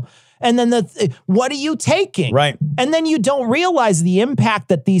 And then what are you taking? Right. And then you don't realize the impact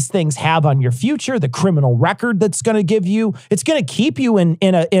that these things have on your future, the criminal record that's going to give you. It's going to keep you in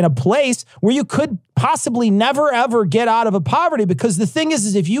a place where you could possibly never, ever get out of a poverty. Because the thing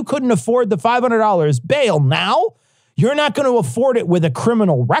is if you couldn't afford the $500 bail now, you're not going to afford it with a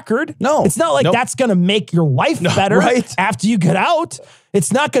criminal record. No. It's not like that's going to make your life better after you get out.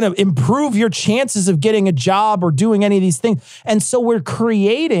 It's not going to improve your chances of getting a job or doing any of these things. And so we're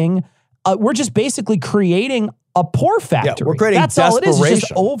just basically creating a poor factory. Yeah, we're creating That's all it is. It's just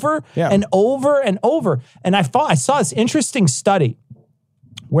desperation. over and over and over. And I saw this interesting study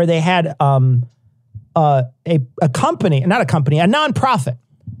where they had a nonprofit.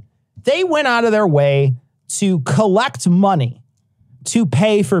 They went out of their way to collect money to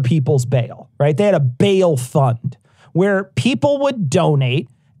pay for people's bail, right? They had a bail fund where people would donate,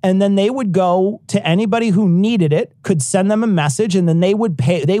 and then they would go to anybody who needed it, could send them a message, and then they would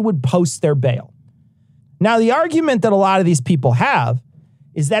post their bail. Now, the argument that a lot of these people have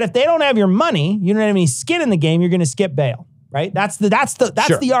is that if they don't have your money, you don't have any skin in the game, you're going to skip bail, right? That's the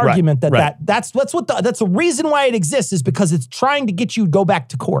argument that's the reason why it exists, is because it's trying to get you to go back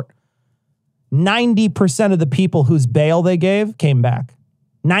to court. 90% of the people whose bail they gave came back.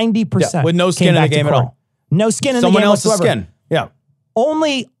 90%. With no skin in the game at all. No skin in the game Someone else's whatsoever. skin. Yeah.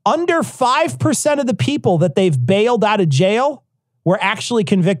 Only under 5% of the people that they've bailed out of jail were actually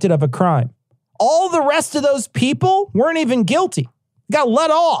convicted of a crime. All the rest of those people weren't even guilty. Got let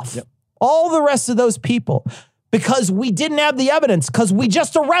off. Yep. All the rest of those people. Because we didn't have the evidence. Because we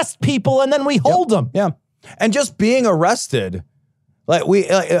just arrest people and then we hold them. Yeah. And just being arrested,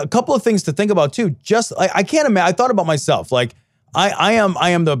 a couple of things to think about too. Just I can't imagine. I thought about myself. Like I am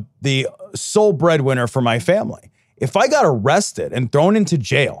the sole breadwinner for my family. If I got arrested and thrown into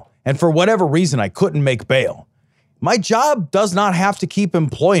jail, and for whatever reason I couldn't make bail, my job does not have to keep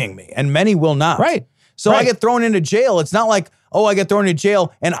employing me, and many will not. Right. So I get thrown into jail. It's not like, I get thrown into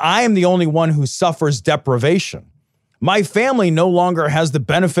jail and I am the only one who suffers deprivation. My family no longer has the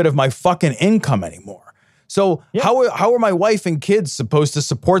benefit of my fucking income anymore. So how are my wife and kids supposed to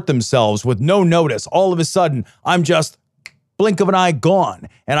support themselves with no notice? All of a sudden, I'm just blink of an eye gone,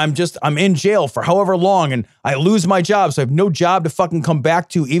 and I'm in jail for however long, and I lose my job, so I have no job to fucking come back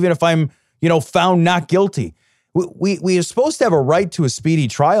to, even if I'm, found not guilty. We are supposed to have a right to a speedy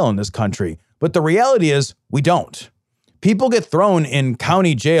trial in this country, but the reality is we don't. People get thrown in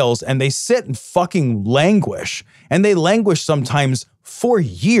county jails and they sit and fucking languish, and they languish sometimes for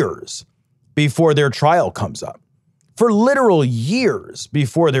years before their trial comes up. for literal years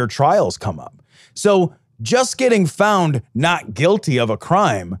before their trials come up. So just getting found not guilty of a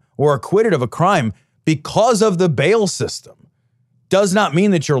crime or acquitted of a crime because of the bail system does not mean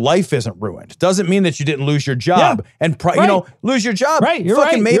that your life isn't ruined. Doesn't mean that you didn't lose your job and lose your job. Right, you're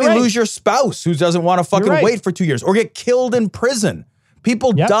fucking right. Maybe You're right. lose your spouse who doesn't want to fucking wait for 2 years or get killed in prison.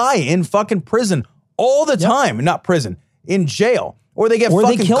 People die in fucking prison all the time. Not prison, in jail. Or they get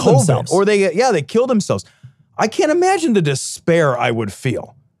fucking kill COVID. themselves. Or they kill themselves. I can't imagine the despair I would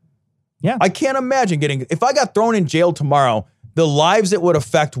feel. Yeah. I can't imagine if I got thrown in jail tomorrow, the lives it would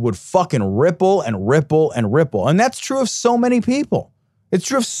affect would fucking ripple and ripple and ripple. And that's true of so many people. It's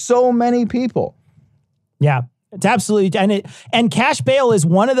true of so many people. Yeah, it's absolutely. And cash bail is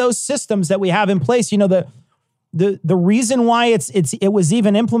one of those systems that we have in place. You know, the reason why it was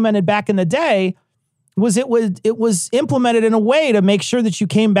even implemented back in the day was it was implemented in a way to make sure that you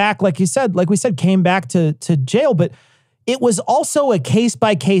came back, like we said, came back to jail. But it was also a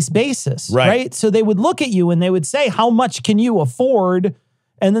case-by-case basis, right? So they would look at you and they would say, how much can you afford?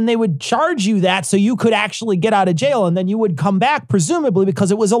 And then they would charge you that so you could actually get out of jail. And then you would come back, presumably, because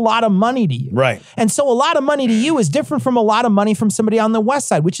it was a lot of money to you. Right. And so a lot of money to you is different from a lot of money from somebody on the West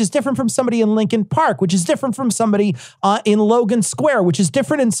Side, which is different from somebody in Lincoln Park, which is different from somebody in Logan Square, which is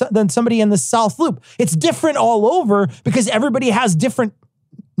different than somebody in the South Loop. It's different all over because everybody has different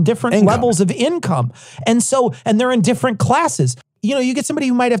levels of income. And they're in different classes. You know, you get somebody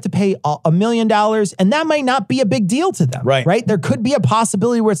who might have to pay $1 million and that might not be a big deal to them. Right. There could be a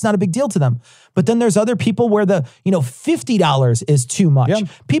possibility where it's not a big deal to them. But then there's other people where $50 is too much. Yep.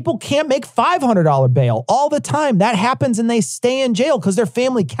 People can't make $500 bail all the time. That happens and they stay in jail because their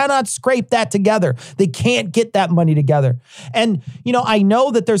family cannot scrape that together. They can't get that money together. And, I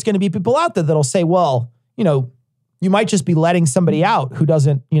know that there's going to be people out there that'll say, well, you might just be letting somebody out who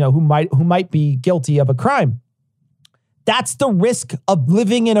doesn't, who might be guilty of a crime. That's the risk of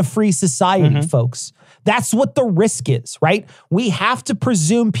living in a free society, folks. That's what the risk is, right? We have to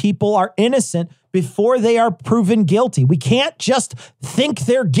presume people are innocent before they are proven guilty. We can't just think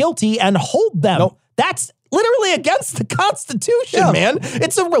they're guilty and hold them. Nope. That's literally against the Constitution, man.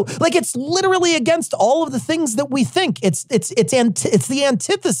 It's literally against all of the things that we think. It's the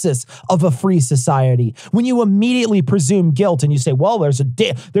antithesis of a free society. When you immediately presume guilt and you say, well, there's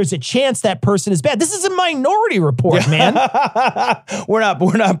a chance that person is bad. This is a Minority Report, man. We're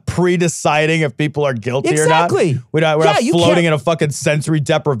not pre-deciding if people are guilty or not. Exactly. We're not floating in a fucking sensory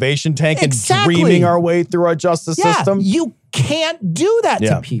deprivation tank and dreaming our way through our justice system. You can't do that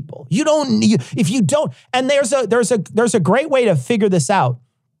to people. If you don't, and there's a great way to figure this out.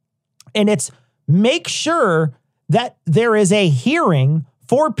 And it's make sure that there is a hearing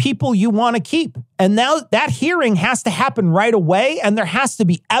for people you want to keep. And now that hearing has to happen right away. And there has to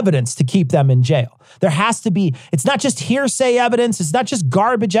be evidence to keep them in jail. There has to be, it's not just hearsay evidence. It's not just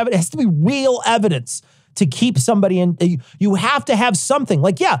garbage evidence. It has to be real evidence to keep somebody in. You have to have something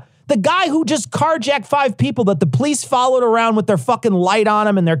the guy who just carjacked 5 people that the police followed around with their fucking light on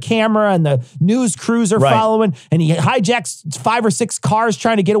him and their camera and the news crews are following, and he hijacks 5 or 6 cars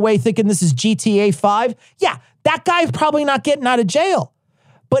trying to get away thinking this is GTA 5. Yeah, that guy's probably not getting out of jail.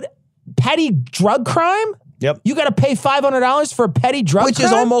 But petty drug crime? Yep. You got to pay $500 for a petty drug crime? Which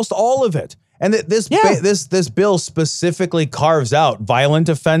is almost all of it. And this bill specifically carves out violent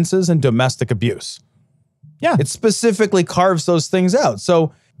offenses and domestic abuse. Yeah. It specifically carves those things out.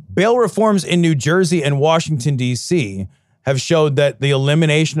 So bail reforms in New Jersey and Washington, D.C. have showed that the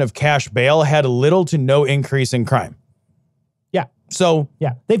elimination of cash bail had little to no increase in crime. Yeah. So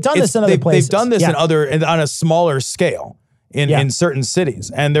they've done this in other places. They've done this on a smaller scale in certain cities,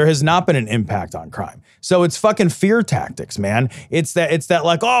 and there has not been an impact on crime. So it's fucking fear tactics, man. It's that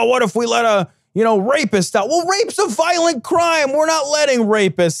like, oh, what if we let a rapist out? Well, rape's a violent crime. We're not letting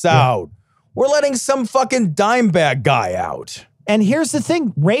rapists out. We're letting some fucking dime bag guy out. And here's the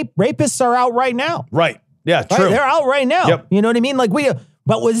thing, rapists are out right now. Right. Yeah, true. Right? They're out right now. Yep. You know what I mean?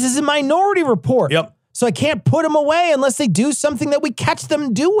 But this is a Minority Report. Yep. So I can't put them away unless they do something that we catch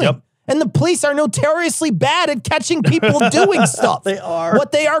them doing. Yep. And the police are notoriously bad at catching people doing stuff. They are.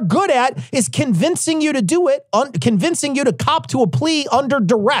 What they are good at is convincing you to do it, convincing you to cop to a plea under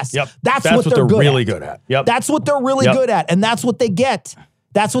duress. Yep. That's what they're really good at. Yep. That's what they're really good at. And that's what they get.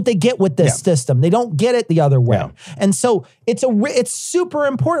 That's what they get with this system. They don't get it the other way. Yeah. And so it's super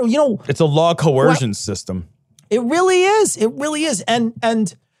important. It's a law coercion system. It really is. It really is.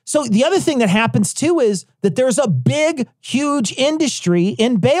 And so the other thing that happens too is that there's a big, huge industry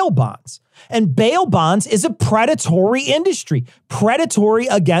in bail bonds. And bail bonds is a predatory industry, predatory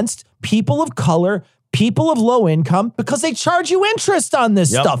against people of color, people of low income because they charge you interest on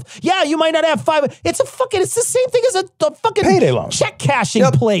this stuff. Yeah, you might not have it's the same thing as a fucking payday loan, check cashing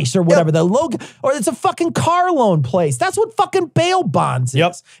place or whatever, or it's a fucking car loan place. That's what fucking bail bonds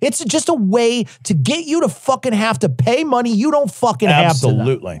is. It's just a way to get you to fucking have to pay money you don't fucking have to.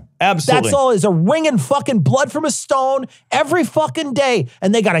 Absolutely. That's all, is a wringing fucking blood from a stone every fucking day.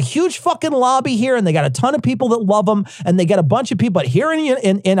 And they got a huge fucking lobby here, and they got a ton of people that love them, and they got a bunch of people. But here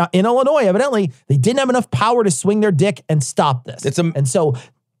in Illinois, evidently, they didn't have enough power to swing their dick and stop this. And so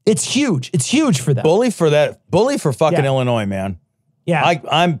it's huge. It's huge for them. Bully for fucking Illinois, man. Yeah.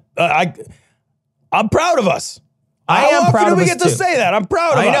 I'm proud of us. I am proud of us, we get to say that? I'm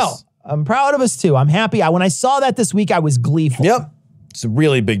proud of us. I know. I'm proud of us, too. I'm happy. When I saw that this week, I was gleeful. Yep. It's a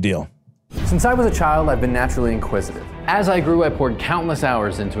really big deal. Since I was a child, I've been naturally inquisitive. As I grew, I poured countless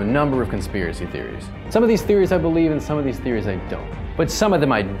hours into a number of conspiracy theories. Some of these theories I believe, and some of these theories I don't. But some of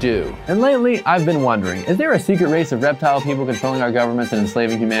them I do. And lately, I've been wondering, is there a secret race of reptile people controlling our governments and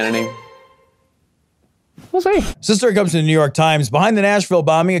enslaving humanity? We'll see. This story comes from the New York Times. Behind the Nashville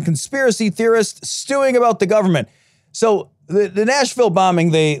bombing, a conspiracy theorist stewing about the government. So the Nashville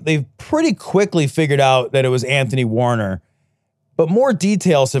bombing, they pretty quickly figured out that it was Anthony Warner. But more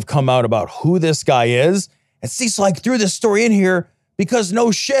details have come out about who this guy is. And Cease threw this story in here because no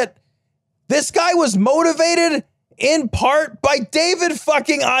shit, this guy was motivated in part by David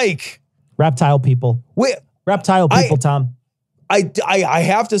fucking Icke. Reptile people. Tom. I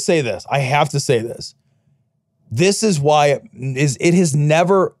have to say this. This is why it has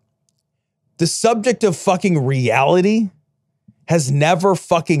never, the subject of fucking reality has never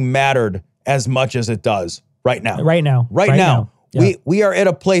fucking mattered as much as it does right now. Right now. Yeah. We are at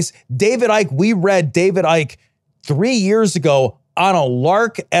a place, David Icke, we read David Icke 3 years ago on a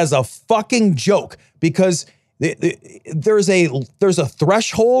lark as a fucking joke because there's a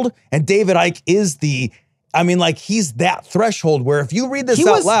threshold, and David Icke is he's that threshold where if you read this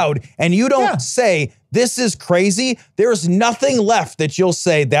out loud and you don't say, this is crazy, there's nothing left that you'll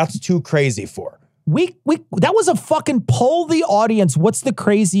say that's too crazy for. That was a fucking poll the audience. What's the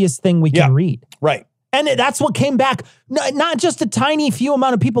craziest thing we can read? Right. And that's what came back. Not just a tiny few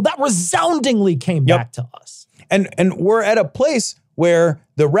amount of people. That resoundingly came back to us. And we're at a place where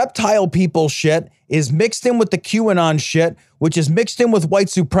the reptile people shit is mixed in with the QAnon shit, which is mixed in with white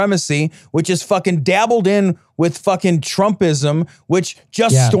supremacy, which is fucking dabbled in with fucking Trumpism, which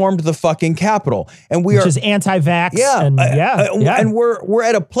just stormed the fucking Capitol. And which is anti-vax. And we're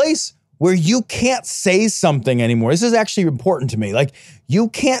at a place where you can't say something anymore. This is actually important to me. You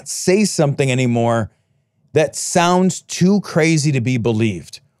can't say something anymore that sounds too crazy to be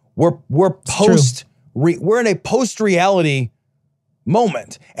believed. We're in a post-reality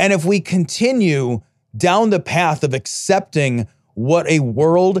moment. And if we continue down the path of accepting what a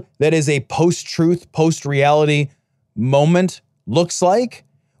world that is a post-truth, post-reality moment looks like,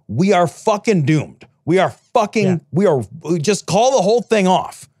 we are fucking doomed. We are just call the whole thing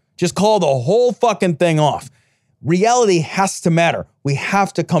off. Just call the whole fucking thing off. Reality has to matter. We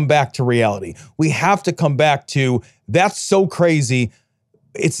have to come back to reality. We have to come back to, that's so crazy,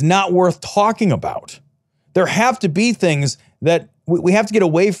 it's not worth talking about. There have to be things that we have to get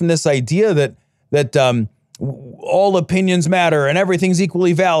away from this idea that all opinions matter and everything's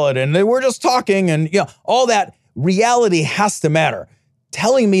equally valid and we're just talking and all that. Reality has to matter.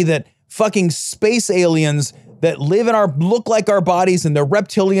 Telling me that fucking space aliens that look like our bodies and they're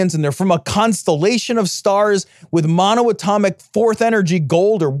reptilians and they're from a constellation of stars with monoatomic fourth energy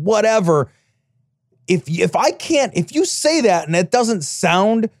gold or whatever. If you say that and it doesn't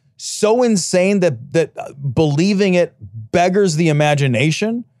sound so insane that believing it beggars the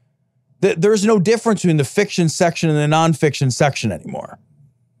imagination, that there's no difference between the fiction section and the nonfiction section anymore.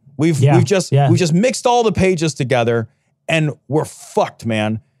 We've just mixed all the pages together and we're fucked,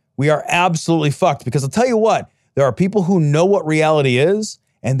 man. We are absolutely fucked because I'll tell you what, there are people who know what reality is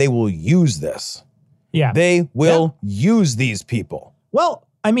and they will use this. Yeah. They will use these people. Well,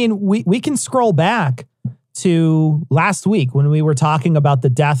 I mean, we can scroll back to last week when we were talking about the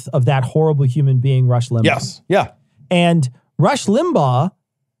death of that horrible human being, Rush Limbaugh. Yes. Yeah. And Rush Limbaugh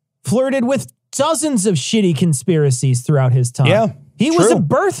flirted with dozens of shitty conspiracies throughout his time. Yeah. He was a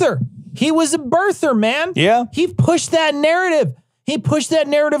birther, man. Yeah. He pushed that narrative. He pushed that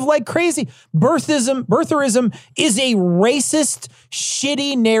narrative like crazy. Birtherism is a racist,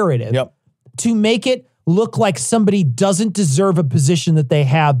 shitty narrative to make it look like somebody doesn't deserve a position that they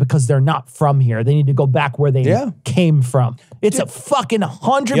have because they're not from here. They need to go back where they came from. It's a fucking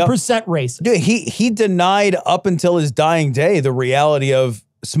 100% racist. Dude, he denied up until his dying day the reality of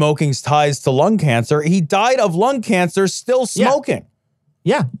smoking's ties to lung cancer. He died of lung cancer still smoking.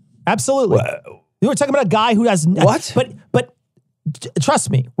 Yeah, absolutely. We're talking about a guy who has What? But trust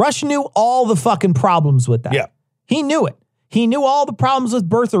me, Rush knew all the fucking problems with that. Yeah. He knew it. He knew all the problems with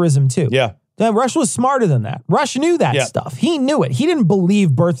birtherism too. Yeah. Rush was smarter than that. Rush knew that stuff. He knew it. He didn't believe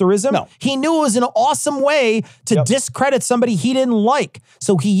birtherism. No. He knew it was an awesome way to discredit somebody he didn't like.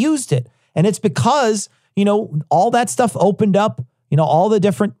 So he used it. And it's because, all that stuff opened up, all the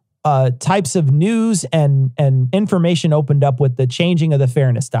different types of news and information opened up with the changing of the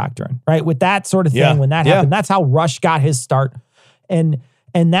fairness doctrine, right? With that sort of thing, when that happened, that's how Rush got his start. And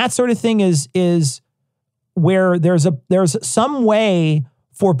that sort of thing is where there's some way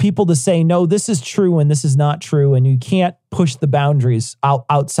for people to say, no, this is true and this is not true, and you can't push the boundaries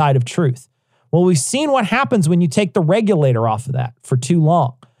outside of truth. Well, we've seen what happens when you take the regulator off of that for too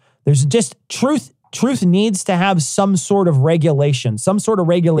long. There's just truth. Truth needs to have some sort of regulation, some sort of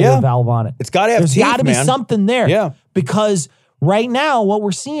regulator valve on it. It's got to have There's got to be something there. Yeah. Because right now, what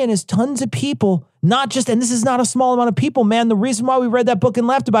we're seeing is tons of people, and this is not a small amount of people, man. The reason why we read that book and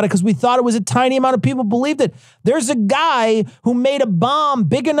laughed about it, because we thought it was a tiny amount of people believed it. There's a guy who made a bomb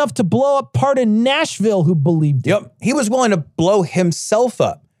big enough to blow up part of Nashville who believed it. Yep. He was willing to blow himself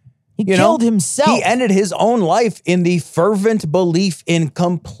up. He killed himself. He ended his own life in the fervent belief in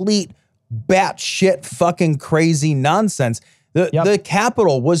complete batshit fucking crazy nonsense. The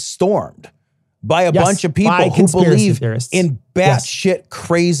Capitol was stormed by a bunch of people who believe in batshit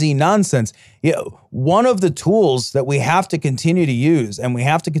crazy nonsense. One of the tools that we have to continue to use and we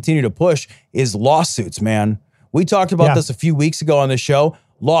have to continue to push is lawsuits, man. We talked about this a few weeks ago on the show.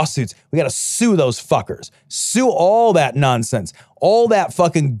 Lawsuits. We got to sue those fuckers. Sue all that nonsense. All that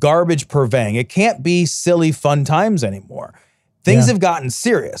fucking garbage purveying. It can't be silly fun times anymore. Things have gotten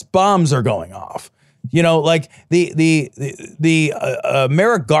serious. Bombs are going off. Like the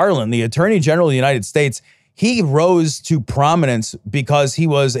Merrick Garland, the Attorney General of the United States, he rose to prominence because he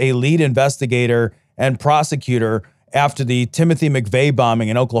was a lead investigator and prosecutor after the Timothy McVeigh bombing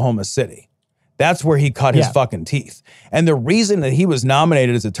in Oklahoma City. That's where he cut his fucking teeth. And the reason that he was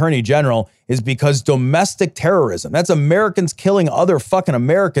nominated as Attorney General is because domestic terrorism, that's Americans killing other fucking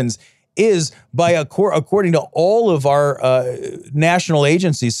Americans, is according to all of our national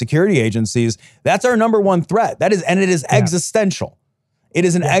agencies, security agencies, that's our number one threat. It is existential. It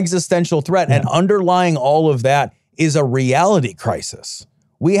is an existential threat. And underlying all of that is a reality crisis.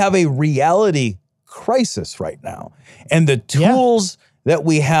 We have a reality crisis right now. And the tools that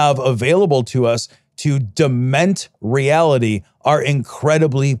we have available to us to dement reality are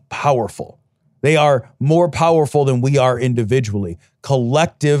incredibly powerful. They are more powerful than we are individually.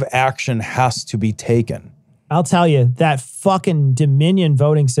 Collective action has to be taken. I'll tell you, that fucking Dominion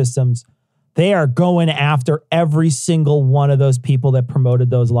voting systems, they are going after every single one of those people that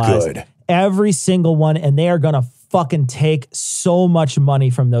promoted those lies. Good. Every single one, and they are going to fucking take so much money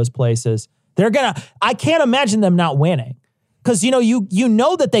from those places. I can't imagine them not winning. Because, you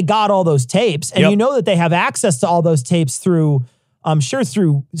know that they got all those tapes, and you know that they have access to all those tapes through... I'm sure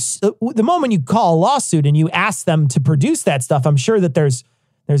through the moment you call a lawsuit and you ask them to produce that stuff, I'm sure that there's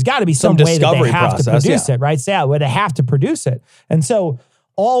got to be some way that they have to produce it, right? So where they have to produce it. And so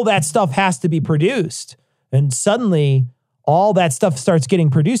all that stuff has to be produced. And suddenly all that stuff starts getting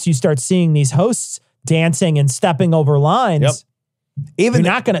produced. You start seeing these hosts dancing and stepping over lines. You're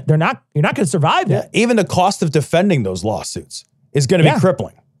not going to survive that. Even the cost of defending those lawsuits is going to be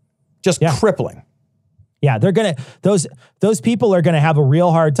crippling. Just crippling. Yeah, they're going to, those people are going to have a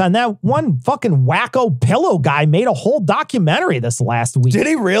real hard time. That one fucking wacko pillow guy made a whole documentary this last week. Did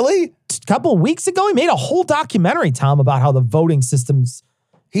he really? A couple of weeks ago, he made a whole documentary, Tom, about how the voting systems.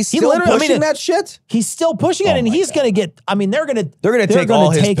 He's still pushing that shit? He's still pushing it, and he's going to get, they're going to take all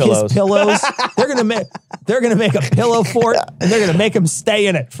his pillows. They're going to make a pillow fort, and they're going to make him stay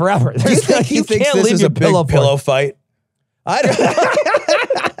in it forever. Do you think he thinks this is a big pillow fight? I don't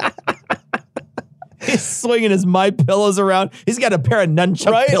He's swinging his My Pillows around. He's got a pair of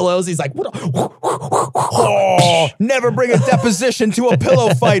nunchuck pillows. He's like, what? Never bring a deposition to a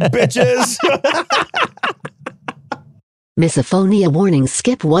pillow fight, bitches. Misophonia warning.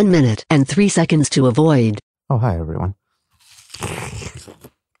 Skip 1 minute and 3 seconds to avoid. Oh, hi, everyone.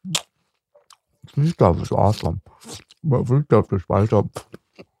 This stuff is awesome. But this stuff to spice up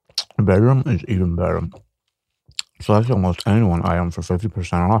the bedroom is even better. Select almost any one item for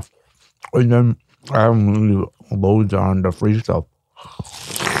 50% off. And then I have loads on the free stuff.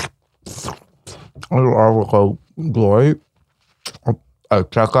 I'll go Glory at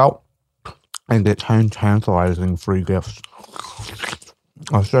checkout and get 10 tantalizing free gifts.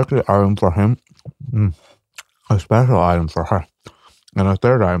 A second item for him, a special item for her, and a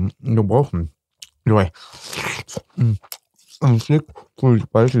third item, you're welcome. Anyway, and 6 free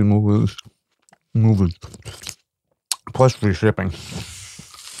spicy movies movies. Plus free shipping.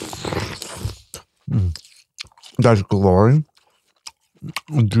 That's Glory.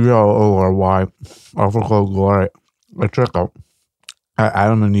 Glory. Offer code Glory at checkout at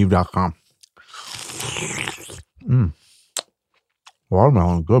adamandeve.com.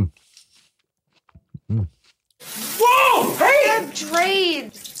 Watermelon, good. Whoa! Hey!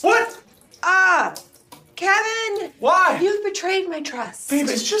 Betrayed. What? Kevin. Why? You've betrayed my trust. Babe,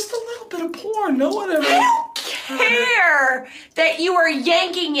 it's just a little bit of porn. No one ever... I don't care that you are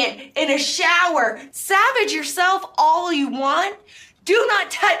yanking it in a shower. Savage yourself all you want. Do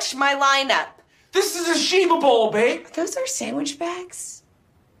not touch my lineup. This is a Shiba Bowl, babe. Those are sandwich bags?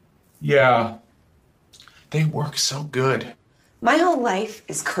 Yeah. They work so good. My whole life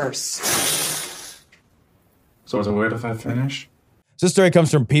is cursed. So is it weird if I finish? This story comes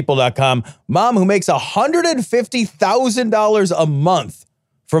from people.com. Mom who makes $150,000 a month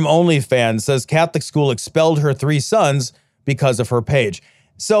from OnlyFans says Catholic school expelled her 3 sons because of her page.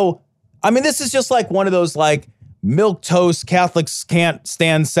 So, I mean, this is just like one of those like milquetoast Catholics can't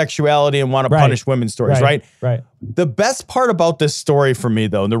stand sexuality and want to punish women stories, right? Right. The best part about this story for me,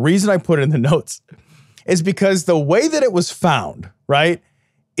 though, and the reason I put it in the notes is because the way that it was found, right,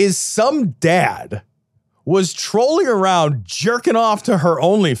 is some dad was trolling around, jerking off to her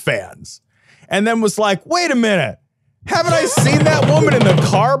OnlyFans, and then was like, wait a minute, haven't I seen that woman in the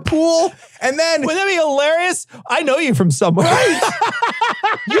carpool? And then... Wouldn't that be hilarious? I know you from somewhere.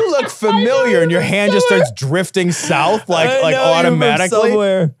 Right? You look familiar, and your hand just starts drifting south like automatically.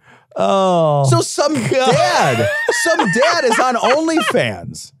 Somewhere. Oh. So some dad is on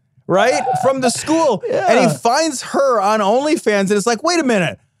OnlyFans, right? From the school. Yeah. And he finds her on OnlyFans, and it's like, wait a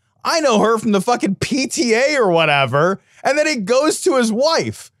minute. I know her from the fucking PTA or whatever. And then he goes to his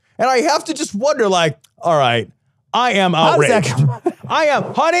wife. And I have to just wonder, like, all right, I am outraged. I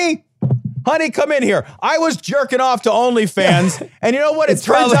am, honey, come in here. I was jerking off to OnlyFans. And you know what? It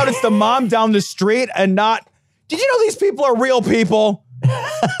turns out it's the mom down the street and not, did you know these people are real people?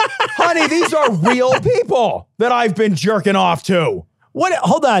 Honey, these are real people that I've been jerking off to. What?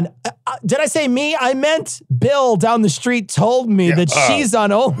 Hold on. Did I say me? I meant Bill down the street told me that she's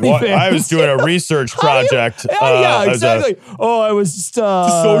on OnlyFans. I was doing a research project. Yeah, exactly. I was just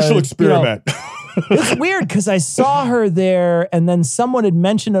social experiment. It's weird because I saw her there and then someone had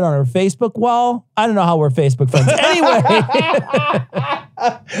mentioned it on her Facebook wall. I don't know how we're Facebook friends. Anyway.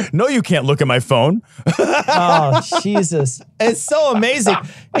 No, you can't look at my phone. Oh, Jesus. It's so amazing.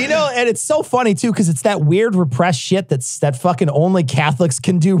 You know, and it's so funny too, because it's that weird repressed shit that fucking only Catholics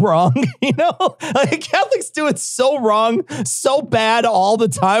can do wrong. You know? Like, Catholics do it so wrong, so bad all the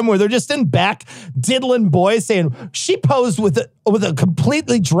time, where they're just in back diddling boys saying, she posed with a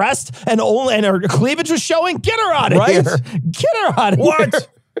completely dressed and her cleavage was showing. Get her out of here. Get her out of here. What?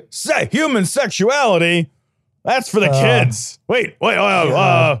 Human sexuality? That's for the kids. Wait.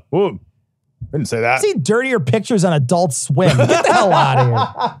 Didn't say that. See dirtier pictures on Adult Swim. Get the hell out of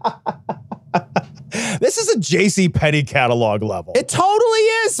here. This is a JCPenney catalog level. It totally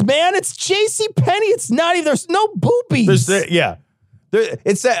is, man. It's JCPenney. It's not even, there's no boobies.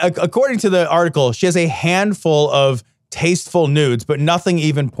 It's according to the article, she has a handful of tasteful nudes, but nothing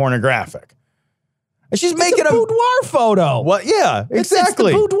even pornographic. And she's making a boudoir photo. What? Yeah,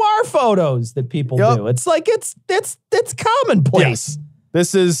 exactly. It's the boudoir photos that people do. It's like it's commonplace.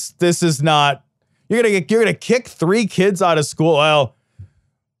 Yes. This is not. You're gonna kick 3 kids out of school. Well,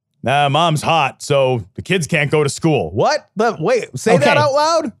 mom's hot, so the kids can't go to school. What? Wait, say that out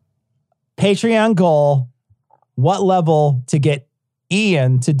loud. Patreon goal: what level to get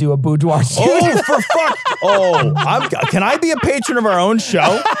Ian to do a boudoir shoot? Oh, for fuck! Can I be a patron of our own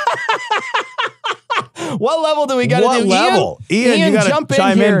show? What level do we got to do? What level? Ian, you got to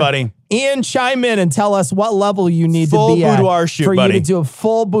chime in, buddy. Ian, chime in and tell us what level you need full to be at boudoir shoot, for buddy. you to do a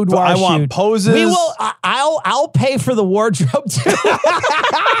full boudoir shoot. I want poses. We will. I'll pay for the wardrobe too.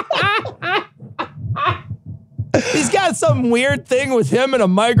 He's got some weird thing with him and a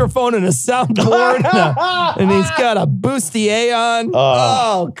microphone and a soundboard, and he's got a bustier on.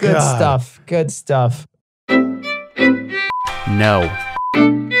 Oh, good stuff. Good stuff. No.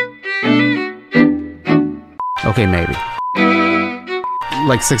 Okay, maybe.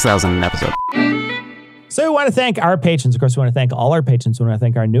 Like 6,000 an episode. So we want to thank our patrons. Of course, we want to thank all our patrons. We want to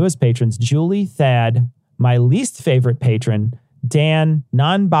thank our newest patrons, Julie, Thad, my least favorite patron, Dan,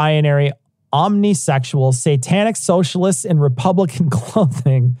 non-binary, omnisexual, satanic socialists in Republican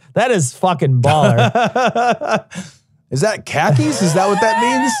clothing. That is fucking baller. Is that khakis? Is that what that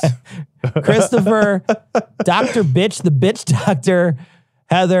means? Christopher, Dr. Bitch, the Bitch Doctor,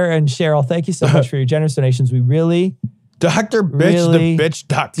 Heather, and Cheryl, thank you so much for your generous donations. We really Dr. Bitch, Really the bitch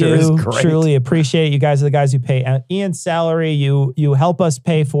doctor is great. Truly appreciate it. You guys are the guys who pay Ian's salary. You help us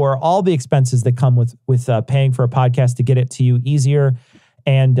pay for all the expenses that come with paying for a podcast to get it to you easier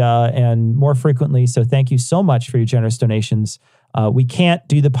and more frequently. So thank you so much for your generous donations. We can't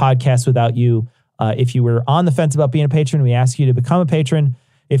do the podcast without you. If you were on the fence about being a patron, we ask you to become a patron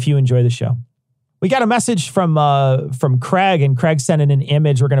if you enjoy the show. We got a message from Craig, and Craig sent in an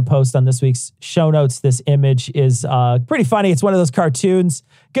image we're going to post on this week's show notes. This image is pretty funny. It's one of those cartoons.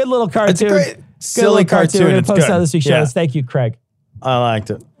 Good little cartoon. It's a great, silly cartoon. We're going It's to post good. on this week's show notes. Thank you, Craig. I liked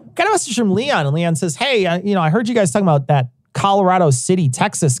it. Got a message from Leon, and Leon says, hey, I heard you guys talking about that Colorado City,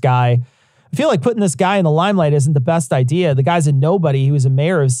 Texas guy. I feel like putting this guy in the limelight isn't the best idea. The guy's a nobody. He was a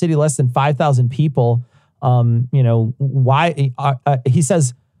mayor of a city less than 5,000 people. Why? He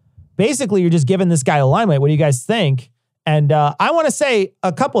says, basically, you're just giving this guy a limelight. What do you guys think? And I want to say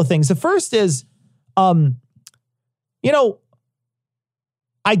a couple of things. The first is, I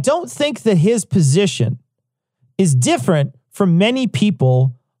don't think that his position is different from many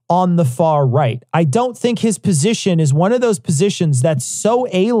people on the far right. I don't think his position is one of those positions that's so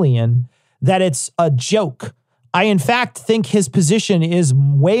alien that it's a joke. I, in fact, think his position is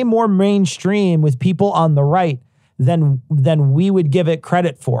way more mainstream with people on the right than we would give it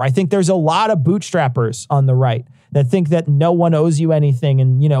credit for. I think there's a lot of bootstrappers on the right that think that no one owes you anything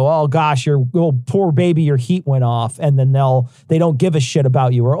and, oh gosh, your little poor baby, your heat went off, and then they don't give a shit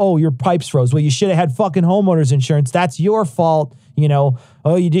about you, or, oh, your pipes froze. Well, you should have had fucking homeowners insurance. That's your fault.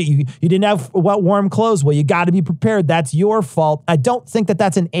 Oh, you didn't have warm clothes. Well, you got to be prepared. That's your fault. I don't think that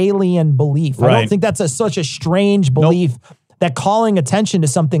that's an alien belief. Right. I don't think that's such a strange belief. Nope. That calling attention to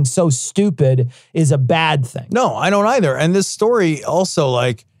something so stupid is a bad thing. No, I don't either. And this story also,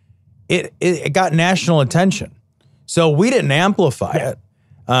 it got national attention. So we didn't amplify it.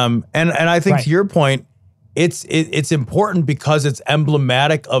 And I think to your point, it's important because it's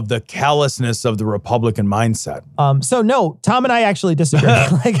emblematic of the callousness of the Republican mindset. So no, Tom and I actually disagree.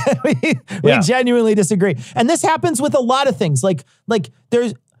 We genuinely disagree. And this happens with a lot of things.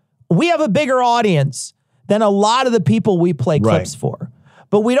 We have a bigger audience than a lot of the people we play clips for.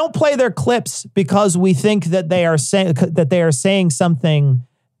 But we don't play their clips because we think that they are saying something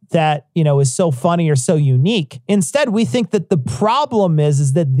that, is so funny or so unique. Instead, we think that the problem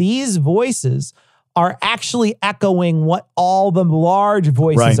is that these voices are actually echoing what all the large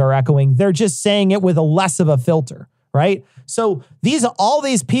voices are echoing. They're just saying it with a less of a filter, right? So all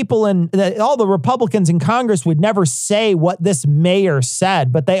these people and all the Republicans in Congress would never say what this mayor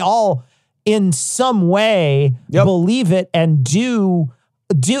said, but they all in some way believe it and do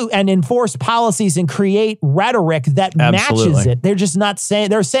and enforce policies and create rhetoric that matches it. They're just not saying,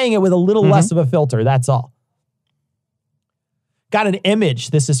 they're saying it with a little less of a filter. That's all. Got an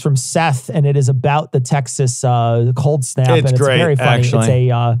image. This is from Seth, and it is about the Texas cold snap. It's great, very funny. actually.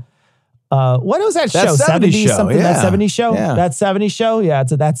 It's what was that show? 70s show, something? yeah. That 70s show? Yeah. That 70s show? Yeah,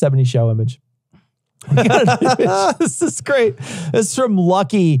 it's a That 70s show image. We got an image. This is great. This is from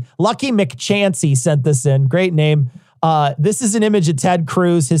Lucky McChancy sent this in. Great name. This is an image of Ted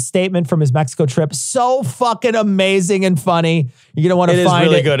Cruz, his statement from his Mexico trip. So fucking amazing and funny. You're going to want to find it. It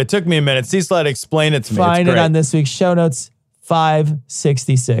is really good. It took me a minute. C-Slide explain it to me. Find it on this week's show notes,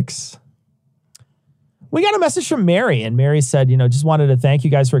 566. We got a message from Mary, and Mary said, just wanted to thank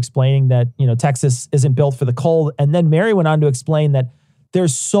you guys for explaining that, Texas isn't built for the cold. And then Mary went on to explain that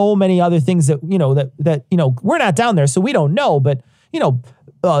there's so many other things that, we're not down there, so we don't know, but,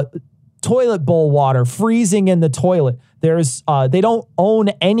 toilet bowl water, freezing in the toilet. There's, they don't own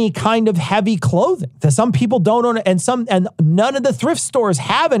any kind of heavy clothing. Some people don't own it, and none of the thrift stores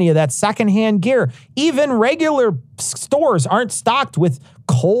have any of that secondhand gear. Even regular stores aren't stocked with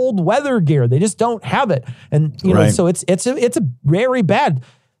cold weather gear. They just don't have it. And, so it's a very bad.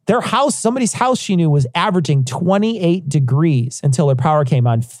 Their house, somebody's house she knew was averaging 28 degrees until her power came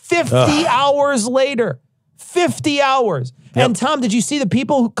on 50 hours later. 50 hours. Yep. And Tom, did you see the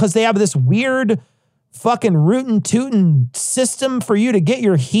people, because they have this weird fucking rootin' tootin' system for you to get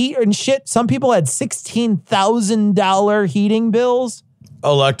your heat and shit? Some people had $16,000 heating bills.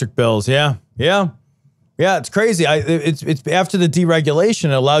 Electric bills, yeah. It's crazy. It's after the deregulation,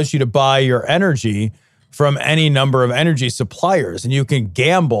 it allows you to buy your energy from any number of energy suppliers, and you can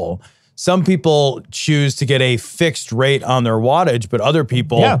gamble. Some people choose to get a fixed rate on their wattage, but other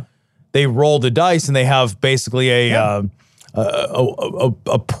people, they roll the dice and they have basically a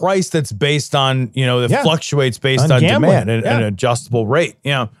price that's based on, that fluctuates based on demand and an adjustable rate.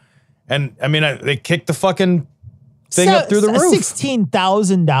 And I mean, they kicked the fucking thing up through the roof.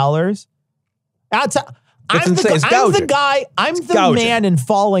 $16,000. I'm the man in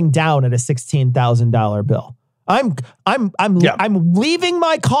falling down at a $16,000 bill. I'm leaving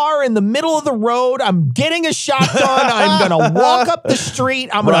my car in the middle of the road. I'm getting a shotgun. I'm going to walk up the street.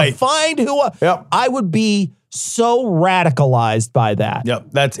 I'm going to find who I would be so radicalized by that. Yep.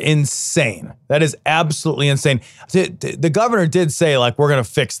 That's insane. That is absolutely insane. The governor did say, like, we're going to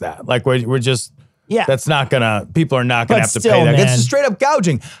fix that. Like, we're just, that's not going to, people are not going to have to pay that. It's straight up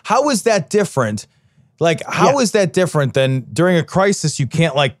gouging. How is that different? Like, how is that different than during a crisis, you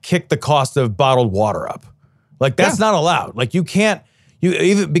can't like kick the cost of bottled water up? Like, that's not allowed. Like, you can't,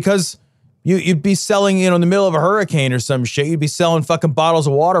 even because you'd be selling, in the middle of a hurricane or some shit, you'd be selling fucking bottles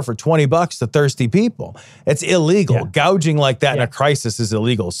of water for $20 to thirsty people. It's illegal. Yeah. Gouging like that in a crisis is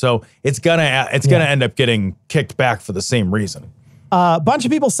illegal. So it's gonna end up getting kicked back for the same reason. A bunch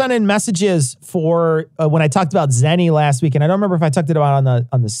of people sent in messages for when I talked about Zenny last week, and I don't remember if I talked about it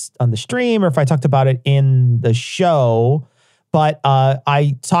on the stream or if I talked about it in the show. But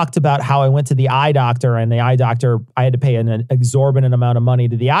I talked about how I went to the eye doctor, and the eye doctor, I had to pay an exorbitant amount of money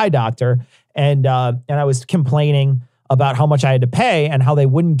to the eye doctor. And I was complaining about how much I had to pay and how they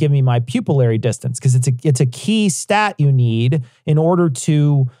wouldn't give me my pupillary distance, because it's a key stat you need in order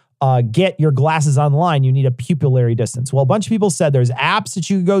to get your glasses online. You need a pupillary distance. Well, a bunch of people said there's apps that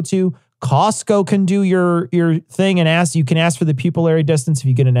you can go to. Costco can do your thing and you can ask for the pupillary distance if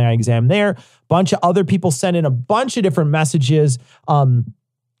you get an eye exam there. Bunch of other people sent in a bunch of different messages.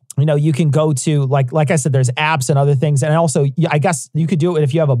 You can go to, like I said, there's apps and other things. And also, I guess you could do it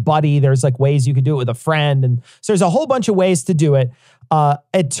if you have a buddy. There's like ways you could do it with a friend. And so there's a whole bunch of ways to do it.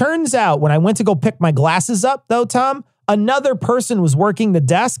 It turns out when I went to go pick my glasses up, though, Tom, another person was working the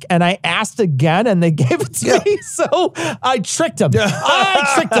desk, and I asked again, and they gave it to me. So I tricked him.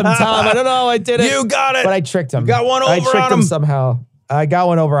 I tricked him, Tom. I don't know how I did it. You got it. But I tricked him. You got one over on him. I tricked him somehow. I got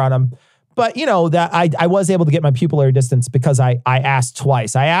one over on him. But that I was able to get my pupillary distance because I asked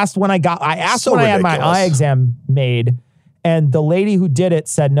twice. I asked when I had my eye exam made, and the lady who did it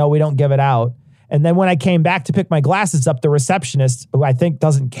said, no, we don't give it out. And then when I came back to pick my glasses up, the receptionist, who I think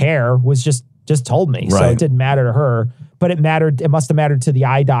doesn't care, was just told me. Right. So it didn't matter to her, but it must have mattered to the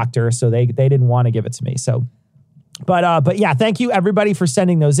eye doctor. So they didn't want to give it to me. So, but yeah, thank you everybody for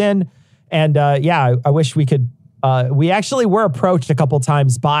sending those in. And I wish we could, we actually were approached a couple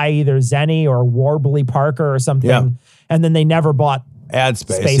times by either Zenny or Warbly Parker or something. Yeah. And then they never bought ad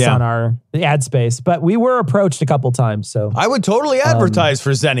space on our ad space, but we were approached a couple times. So I would totally advertise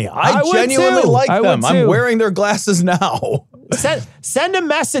for Zenny. I genuinely like them. I'm wearing their glasses now. Send a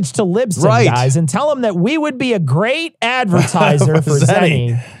message to Libsyn, guys, and tell them that we would be a great advertiser for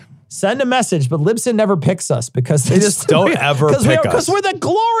Zenny. Send a message, but Libsyn never picks us because they just don't ever pick us. Because we're the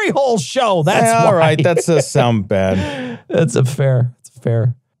Glory Hole show. That's why. All right, that does sound bad. It's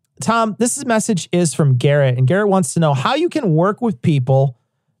fair. Tom, this message is from Garrett, and Garrett wants to know how you can work with people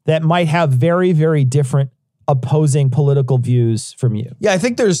that might have very, very different opposing political views from you. Yeah, I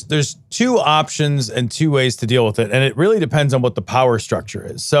think there's two options and two ways to deal with it, and it really depends on what the power structure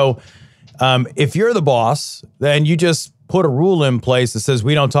is. So if you're the boss, then you just put a rule in place that says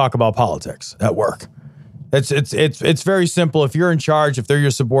we don't talk about politics at work. It's very simple. If you're in charge, if they're your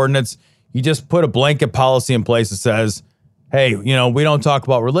subordinates, you just put a blanket policy in place that says, hey, we don't talk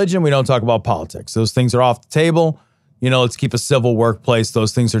about religion, we don't talk about politics. Those things are off the table. Let's keep a civil workplace.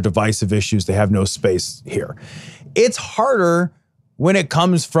 Those things are divisive issues. They have no space here. It's harder when it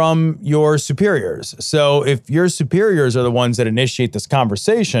comes from your superiors. So if your superiors are the ones that initiate this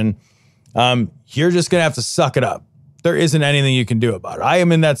conversation, you're just going to have to suck it up. There isn't anything you can do about it. I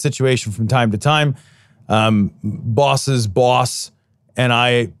am in that situation from time to time. Boss's boss and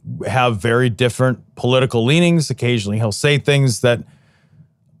I have very different political leanings. Occasionally he'll say things that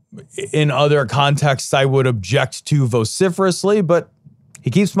in other contexts I would object to vociferously, but he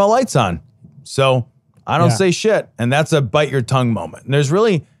keeps my lights on. So I don't say shit. And that's a bite your tongue moment. And there's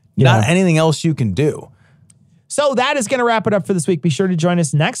really not anything else you can do. So that is going to wrap it up for this week. Be sure to join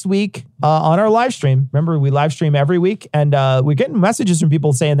us next week on our live stream. Remember, we live stream every week, and we're getting messages from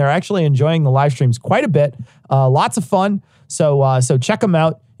people saying they're actually enjoying the live streams quite a bit. Lots of fun. So check them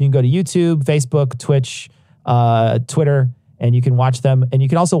out. You can go to YouTube, Facebook, Twitch, Twitter, and you can watch them. And you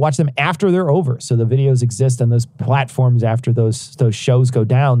can also watch them after they're over. So the videos exist on those platforms after those shows go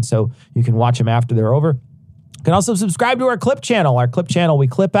down. So you can watch them after they're over. You can also subscribe to our clip channel. Our clip channel, we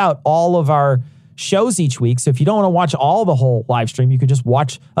clip out all of our shows each week. So if you don't want to watch all the whole live stream, you could just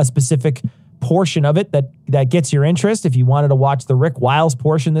watch a specific portion of it that gets your interest. If you wanted to watch the Rick Wiles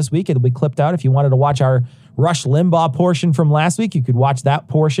portion this week, it'll be clipped out. If you wanted to watch our Rush Limbaugh portion from last week, you could watch that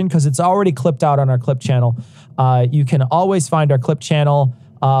portion because it's already clipped out on our clip channel. You can always find our clip channel.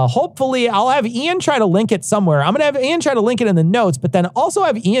 Hopefully, I'll have Ian try to link it somewhere. I'm going to have Ian try to link it in the notes, but then also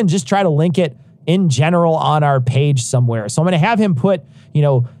have Ian just try to link it in general on our page somewhere. So I'm going to have him put,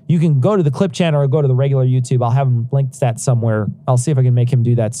 you can go to the clip channel or go to the regular YouTube. I'll have him link that somewhere. I'll see if I can make him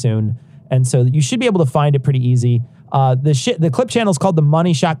do that soon. And so you should be able to find it pretty easy. The clip channel is called the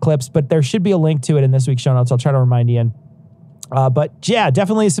Money Shot Clips, but there should be a link to it in this week's show notes. I'll try to remind Ian. But yeah,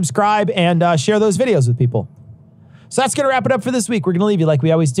 definitely subscribe and share those videos with people. So that's going to wrap it up for this week. We're going to leave you like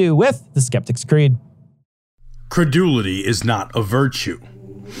we always do with the Skeptic's Creed. Credulity is not a virtue.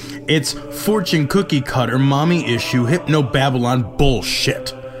 It's fortune cookie cutter, mommy issue, hypno-Babylon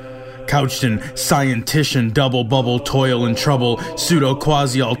bullshit. Couched in scientician, double bubble, toil and trouble, pseudo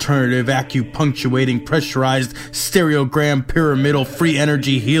quasi-alternative, acupunctuating, pressurized, stereogram, pyramidal, free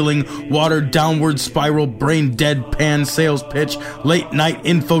energy healing, water downward spiral, brain deadpan sales pitch, late night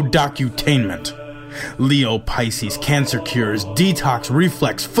info docutainment. Leo, Pisces, cancer cures, detox,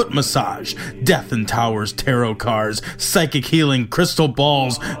 reflex, foot massage, death and towers, tarot cards, psychic healing, crystal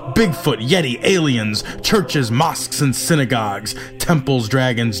balls, Bigfoot, Yeti, aliens, churches, mosques and synagogues, temples,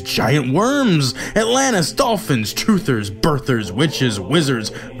 dragons, giant worms, Atlantis, dolphins, truthers, birthers, witches,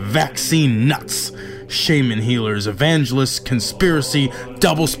 wizards, vaccine nuts, shaman healers, evangelists, conspiracy,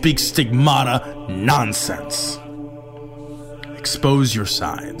 doublespeak, stigmata, nonsense. Expose your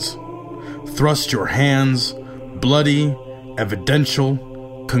sides. Thrust your hands, bloody,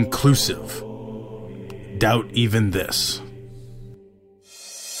 evidential, conclusive. Doubt even this.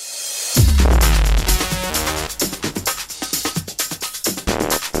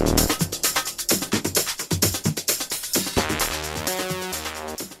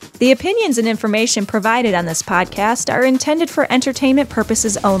 The opinions and information provided on this podcast are intended for entertainment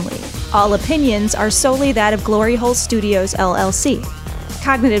purposes only. All opinions are solely that of Glory Hole Studios, LLC.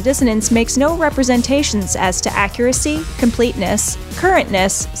 Cognitive Dissonance makes no representations as to accuracy, completeness,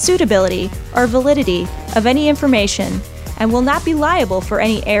 currentness, suitability, or validity of any information, and will not be liable for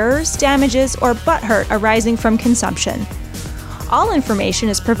any errors, damages, or butthurt arising from consumption. All information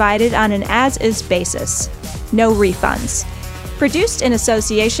is provided on an as-is basis. No refunds. Produced in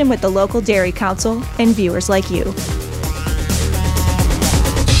association with the local Dairy Council and viewers like you.